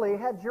clearly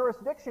had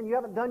jurisdiction. You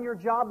haven't done your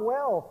job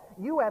well.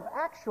 You have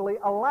actually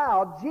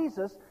allowed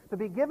Jesus to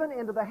be given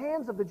into the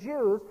hands of the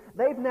Jews.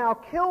 They've now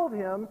killed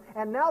him,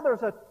 and now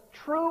there's a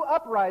true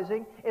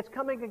uprising. It's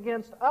coming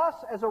against us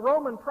as a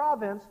Roman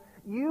province.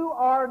 You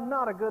are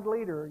not a good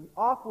leader.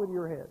 Off with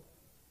your head.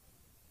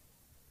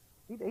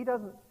 He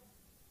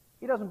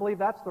doesn't believe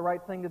that's the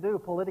right thing to do,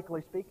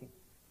 politically speaking.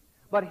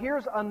 But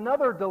here's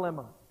another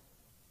dilemma.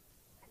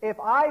 If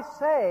I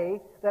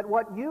say that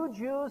what you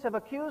Jews have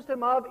accused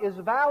him of is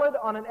valid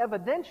on an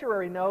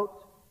evidentiary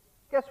note,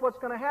 guess what's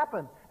going to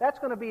happen? That's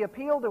going to be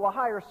appealed to a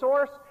higher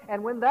source,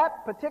 and when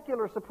that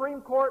particular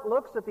Supreme Court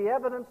looks at the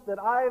evidence that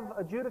I've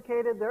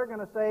adjudicated, they're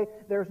going to say,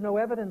 there's no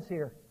evidence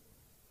here.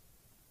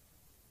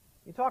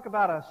 You talk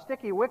about a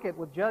sticky wicket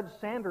with Judge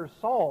Sanders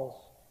Sauls.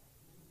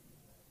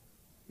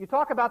 You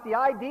talk about the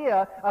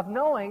idea of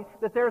knowing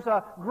that there's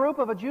a group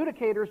of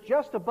adjudicators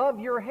just above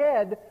your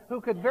head who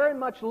could very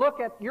much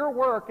look at your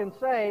work and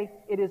say,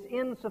 it is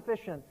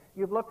insufficient.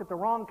 You've looked at the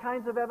wrong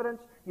kinds of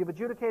evidence. You've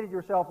adjudicated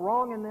yourself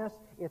wrong in this.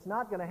 It's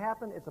not going to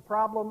happen. It's a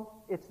problem.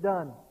 It's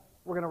done.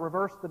 We're going to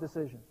reverse the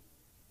decision.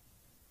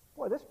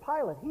 Boy, this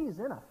Pilate, he's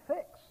in a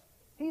fix.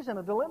 He's in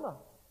a dilemma.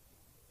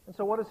 And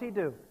so what does he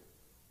do?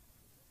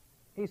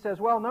 He says,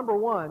 well, number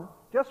one,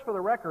 just for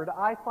the record,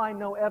 I find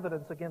no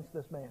evidence against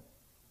this man.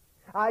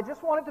 I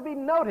just want it to be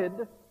noted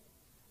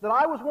that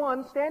I was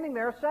one standing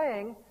there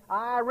saying,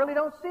 I really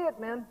don't see it,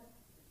 men.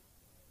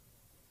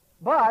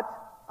 But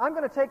I'm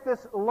going to take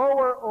this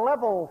lower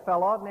level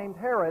fellow named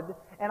Herod,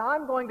 and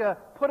I'm going to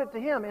put it to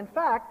him. In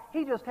fact,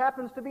 he just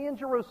happens to be in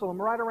Jerusalem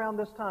right around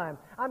this time.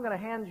 I'm going to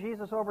hand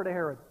Jesus over to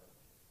Herod.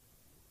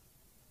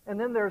 And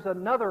then there's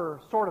another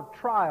sort of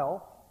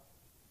trial.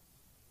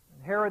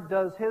 Herod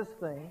does his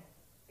thing.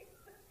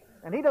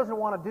 And he doesn't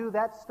want to do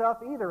that stuff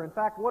either. In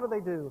fact, what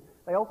do?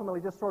 They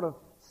ultimately just sort of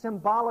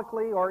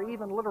symbolically or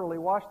even literally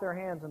wash their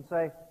hands and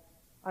say,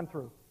 I'm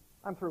through.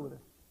 I'm through with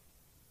this.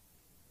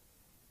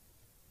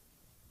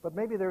 But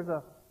maybe there's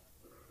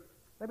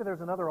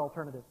another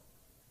alternative.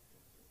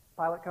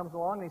 Pilate comes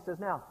along and he says,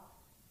 now,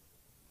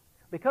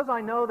 because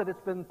I know that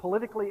it's been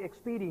politically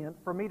expedient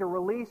for me to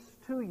release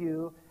to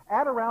you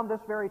at around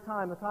this very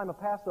time, the time of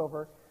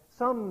Passover,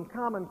 some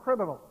common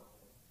criminal.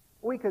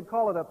 We could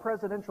call it a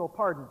presidential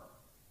pardon.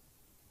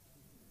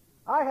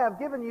 I have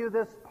given you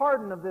this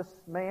pardon of this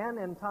man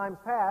in times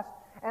past,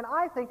 and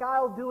I think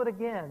I'll do it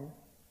again.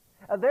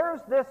 There's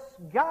this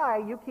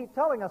guy you keep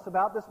telling us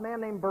about, this man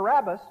named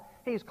Barabbas.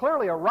 He's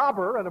clearly a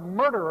robber and a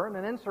murderer and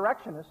an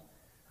insurrectionist.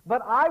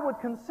 But I would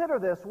consider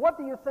this. What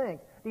do you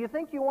think? Do you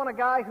think you want a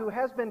guy who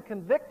has been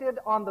convicted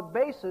on the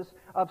basis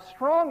of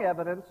strong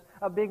evidence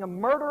of being a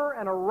murderer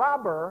and a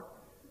robber?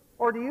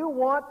 Or do you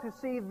want to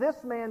see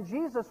this man,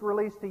 Jesus,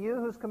 released to you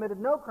who's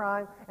committed no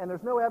crime and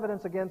there's no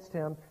evidence against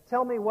him?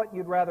 Tell me what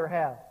you'd rather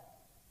have.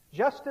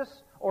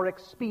 Justice or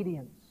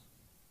expedience?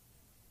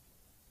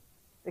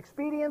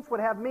 Expedience would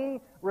have me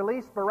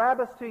release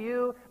Barabbas to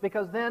you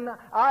because then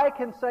I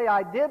can say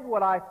I did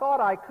what I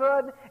thought I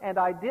could and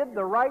I did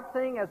the right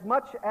thing as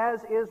much as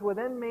is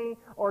within me.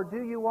 Or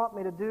do you want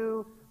me to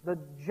do the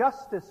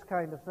justice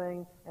kind of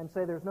thing and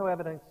say there's no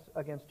evidence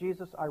against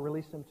Jesus, I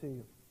release him to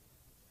you?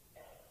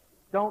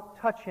 Don't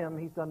touch him,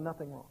 he's done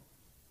nothing wrong.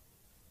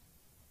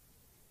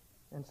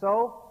 And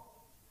so,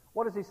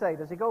 what does he say?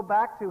 Does he go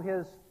back to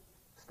his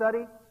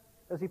study?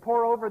 Does he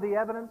pore over the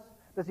evidence?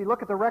 Does he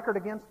look at the record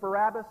against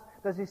Barabbas?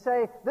 Does he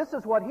say, this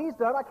is what he's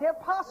done, I can't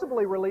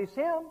possibly release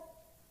him?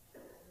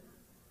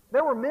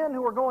 There were men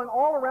who were going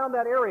all around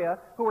that area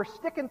who were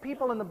sticking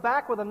people in the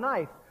back with a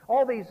knife.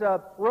 All these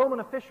Roman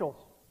officials.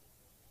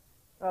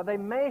 They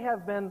may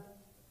have been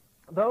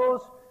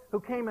those who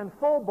came in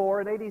full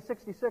bore in AD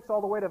 66 all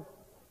the way to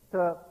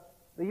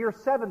the year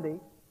 70,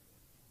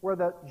 where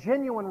the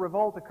genuine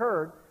revolt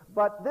occurred.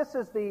 But this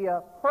is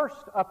the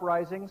first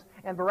uprisings,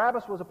 and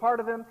Barabbas was a part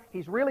of them.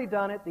 He's really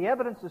done it. The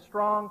evidence is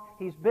strong.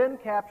 He's been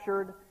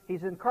captured.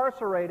 He's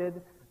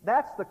incarcerated.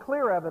 That's the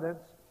clear evidence.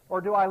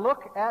 Or do I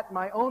look at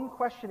my own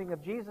questioning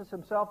of Jesus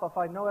himself? I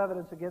find no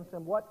evidence against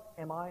him. What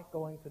am I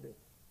going to do?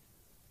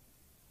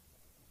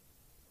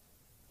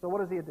 So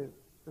what does he do?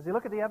 Does he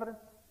look at the evidence?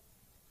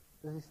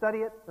 Does he study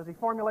it? Does he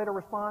formulate a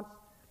response?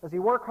 Does he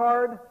work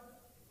hard?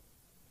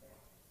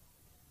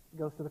 He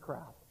goes to the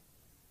crowd,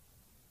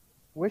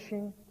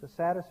 wishing to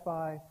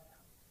satisfy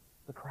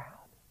the crowd.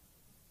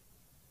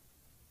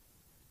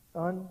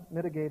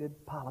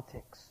 Unmitigated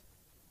politics.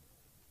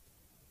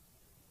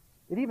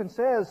 It even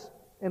says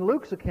in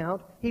Luke's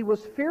account, he was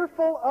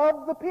fearful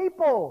of the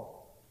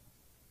people.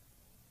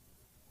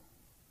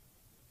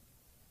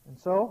 And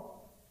so,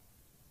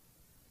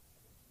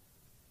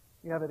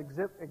 you have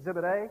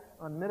Exhibit A,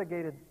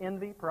 unmitigated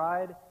envy,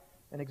 pride,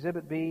 and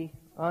Exhibit B,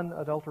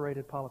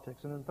 unadulterated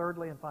politics. And then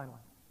thirdly and finally,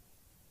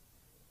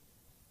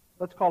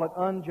 let's call it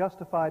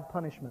unjustified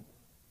punishment.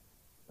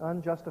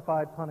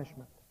 Unjustified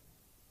punishment.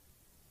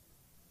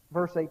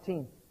 Verse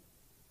 18.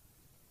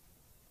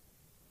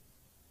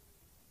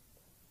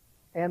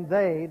 And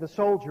they, the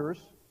soldiers,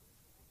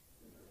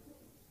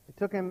 they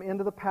took him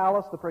into the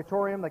palace, the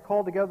praetorium. They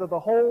called together the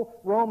whole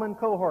Roman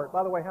cohort.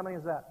 By the way, how many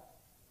is that?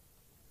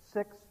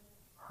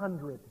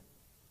 600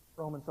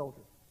 Roman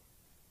soldiers.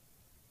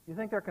 You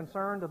think they're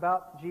concerned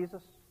about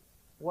Jesus?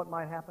 What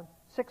might happen?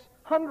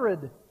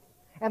 600.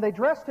 And they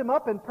dressed him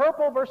up in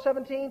purple, verse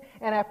 17,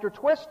 and after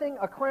twisting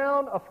a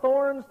crown of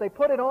thorns, they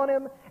put it on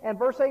him. And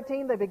verse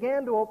 18, they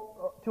began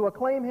to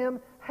acclaim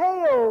him,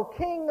 Hail,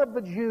 King of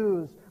the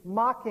Jews!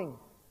 Mocking,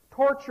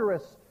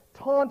 torturous,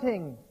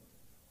 taunting.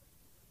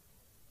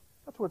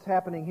 That's what's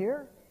happening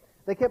here.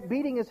 They kept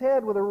beating his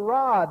head with a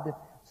rod,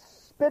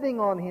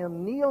 spitting on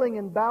him, kneeling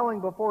and bowing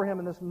before him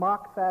in this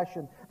mock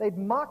fashion. They'd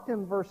mocked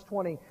him, verse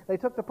 20. They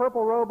took the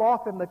purple robe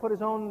off him, they put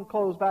his own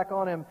clothes back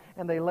on him,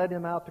 and they led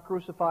him out to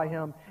crucify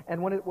him.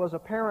 And when it was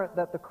apparent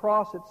that the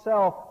cross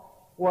itself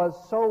was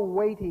so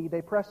weighty,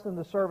 they pressed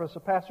into service a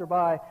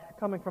passerby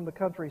coming from the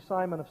country,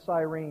 Simon of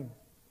Cyrene,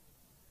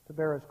 to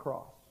bear his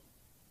cross.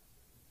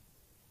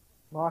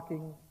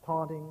 Mocking,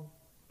 taunting,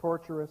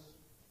 torturous,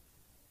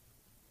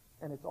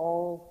 and it's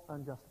all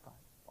unjustified.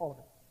 All of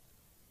it.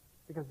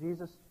 Because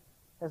Jesus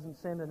hasn't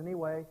sinned in any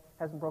way,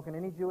 hasn't broken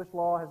any Jewish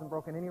law, hasn't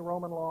broken any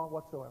Roman law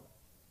whatsoever.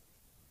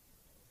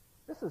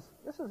 This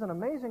is an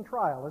amazing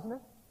trial, isn't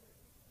it?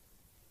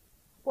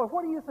 Boy,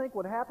 what do you think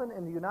would happen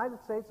in the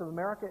United States of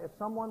America if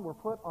someone were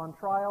put on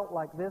trial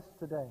like this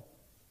today?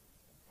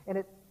 And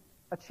it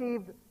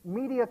achieved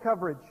media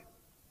coverage,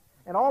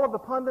 and all of the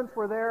pundits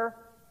were there,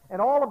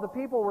 and all of the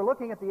people were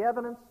looking at the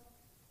evidence.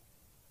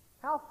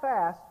 How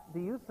fast do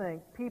you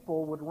think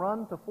people would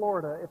run to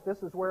Florida if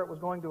this is where it was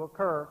going to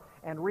occur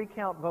and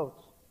recount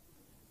votes?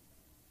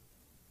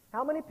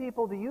 How many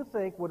people do you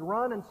think would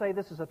run and say,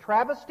 this is a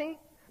travesty,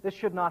 this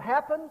should not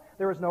happen,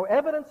 there is no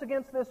evidence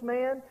against this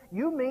man?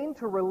 You mean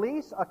to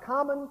release a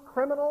common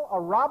criminal, a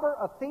robber,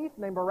 a thief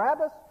named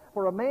Barabbas,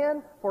 for a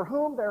man for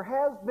whom there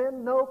has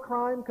been no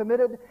crime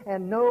committed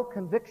and no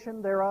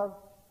conviction thereof?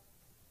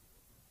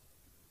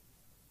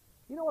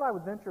 You know what I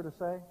would venture to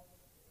say?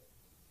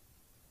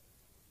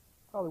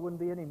 Probably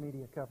wouldn't be any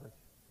media coverage.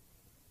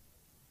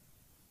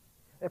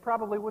 There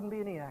probably wouldn't be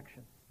any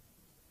action.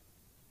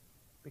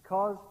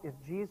 Because if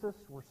Jesus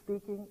were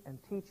speaking and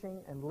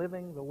teaching and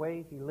living the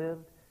way he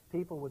lived,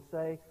 people would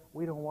say,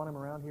 we don't want him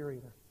around here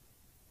either.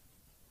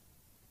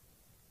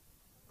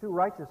 Too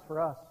righteous for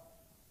us.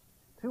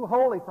 Too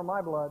holy for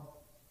my blood.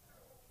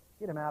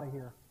 Get him out of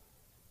here.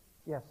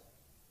 Yes,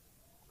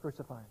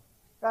 crucify him.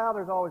 Ah,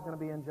 there's always going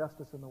to be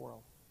injustice in the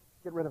world.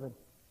 Get rid of him.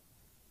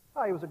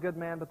 Oh, he was a good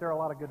man, but there are a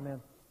lot of good men.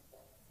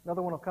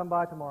 Another one will come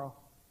by tomorrow.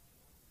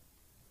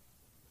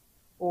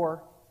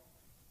 Or,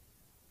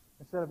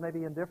 instead of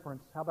maybe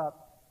indifference, how about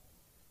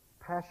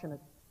passionate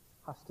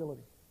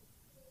hostility?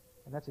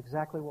 And that's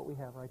exactly what we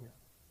have right here.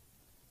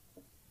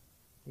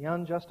 the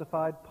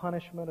unjustified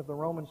punishment of the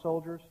Roman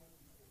soldiers,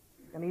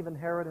 and even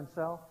Herod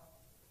himself,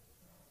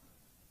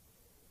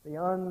 the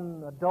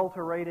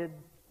unadulterated,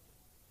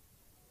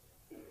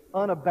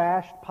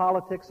 unabashed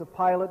politics of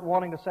Pilate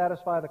wanting to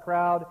satisfy the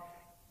crowd,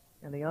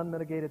 and the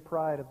unmitigated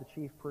pride of the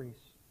chief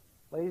priests.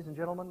 Ladies and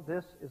gentlemen,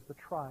 this is the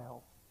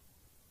trial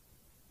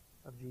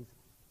of Jesus.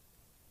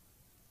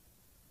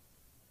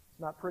 It's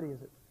not pretty,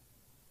 is it?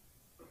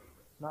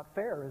 It's not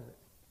fair, is it?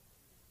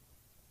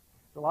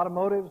 There's a lot of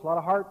motives, a lot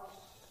of hearts,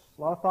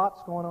 a lot of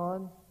thoughts going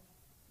on.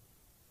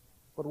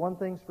 But one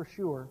thing's for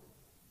sure.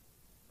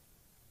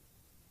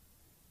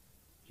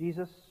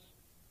 Jesus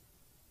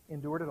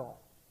endured it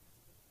all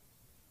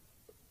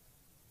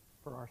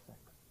for our sakes.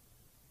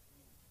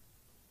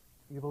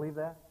 You believe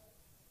that?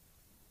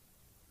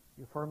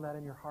 You affirm that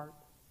in your heart?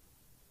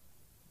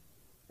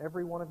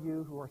 Every one of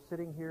you who are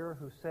sitting here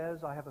who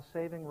says, I have a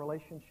saving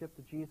relationship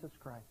to Jesus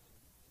Christ.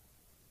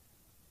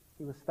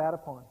 He was spat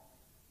upon,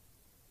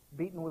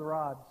 beaten with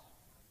rods,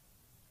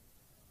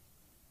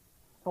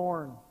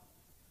 thorn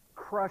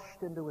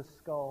crushed into his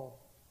skull,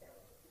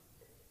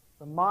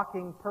 the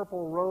mocking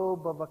purple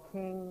robe of a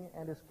king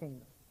and his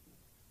kingdom.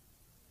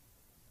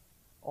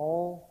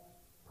 All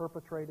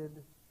perpetrated,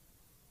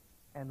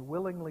 and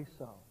willingly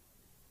so,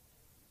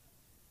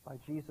 by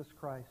Jesus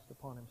Christ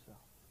upon himself.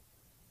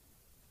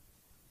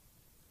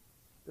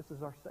 This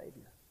is our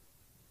Savior.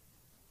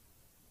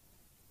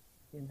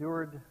 He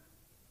endured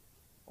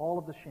all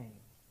of the shame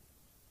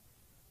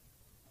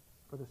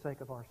for the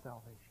sake of our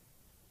salvation.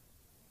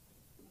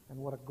 And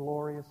what a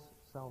glorious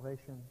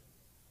salvation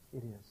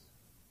it is.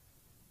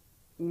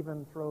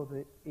 Even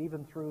through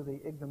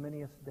the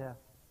ignominious death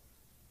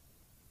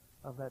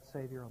of that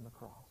Savior on the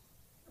cross.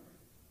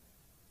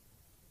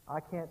 I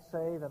can't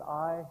say that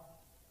I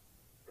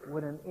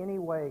would in any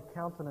way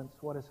countenance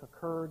what has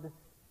occurred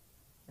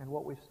and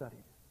what we've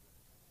studied.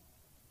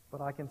 But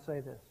I can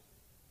say this.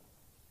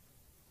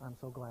 I'm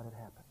so glad it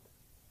happened.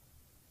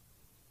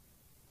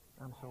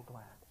 I'm so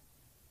glad.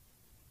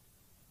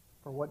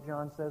 For what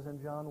John says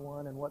in John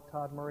 1 and what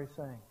Todd Murray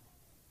sang.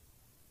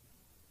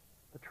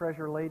 The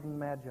treasure-laden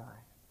magi.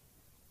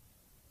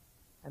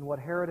 And what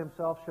Herod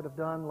himself should have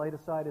done, laid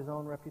aside his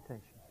own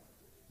reputation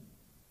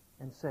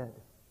and said,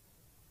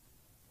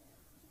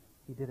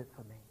 He did it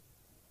for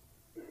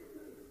me.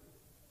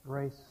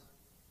 Grace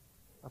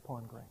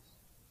upon grace.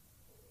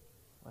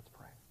 Let's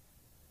pray.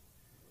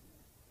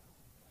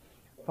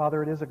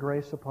 Father, it is a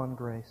grace upon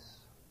grace.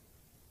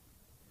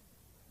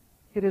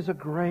 It is a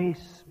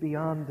grace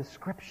beyond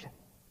description.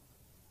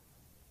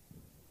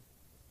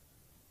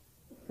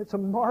 It's a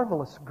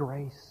marvelous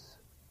grace.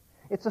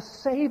 It's a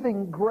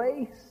saving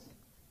grace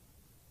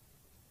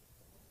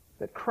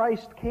that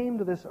Christ came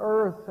to this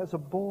earth as a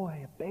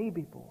boy, a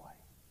baby boy,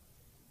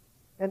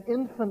 an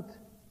infant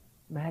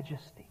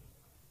majesty,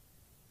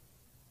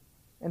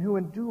 and who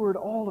endured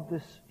all of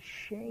this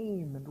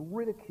shame and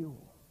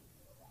ridicule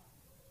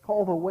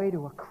all the way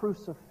to a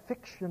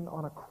crucifixion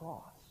on a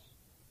cross.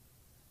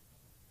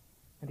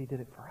 And He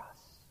did it for us.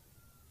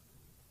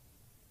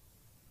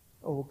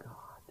 Oh God.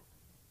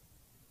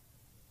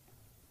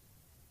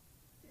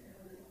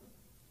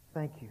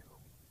 Thank you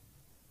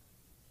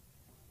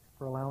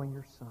for allowing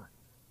your Son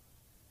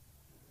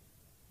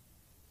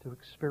to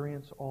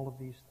experience all of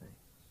these things,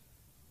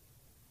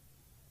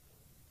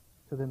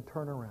 to then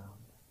turn around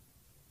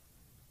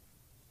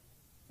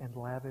and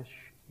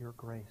lavish your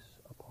grace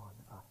upon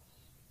us.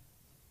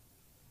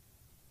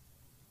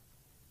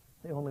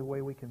 The only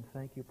way we can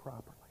thank you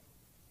properly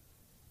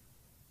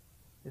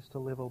is to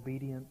live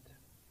obedient,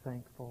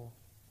 thankful,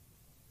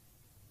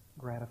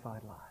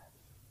 gratified lives.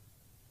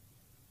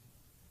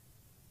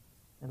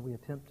 And we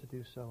attempt to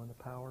do so in the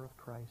power of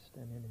Christ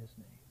and in His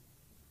name.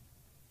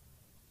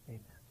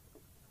 Amen.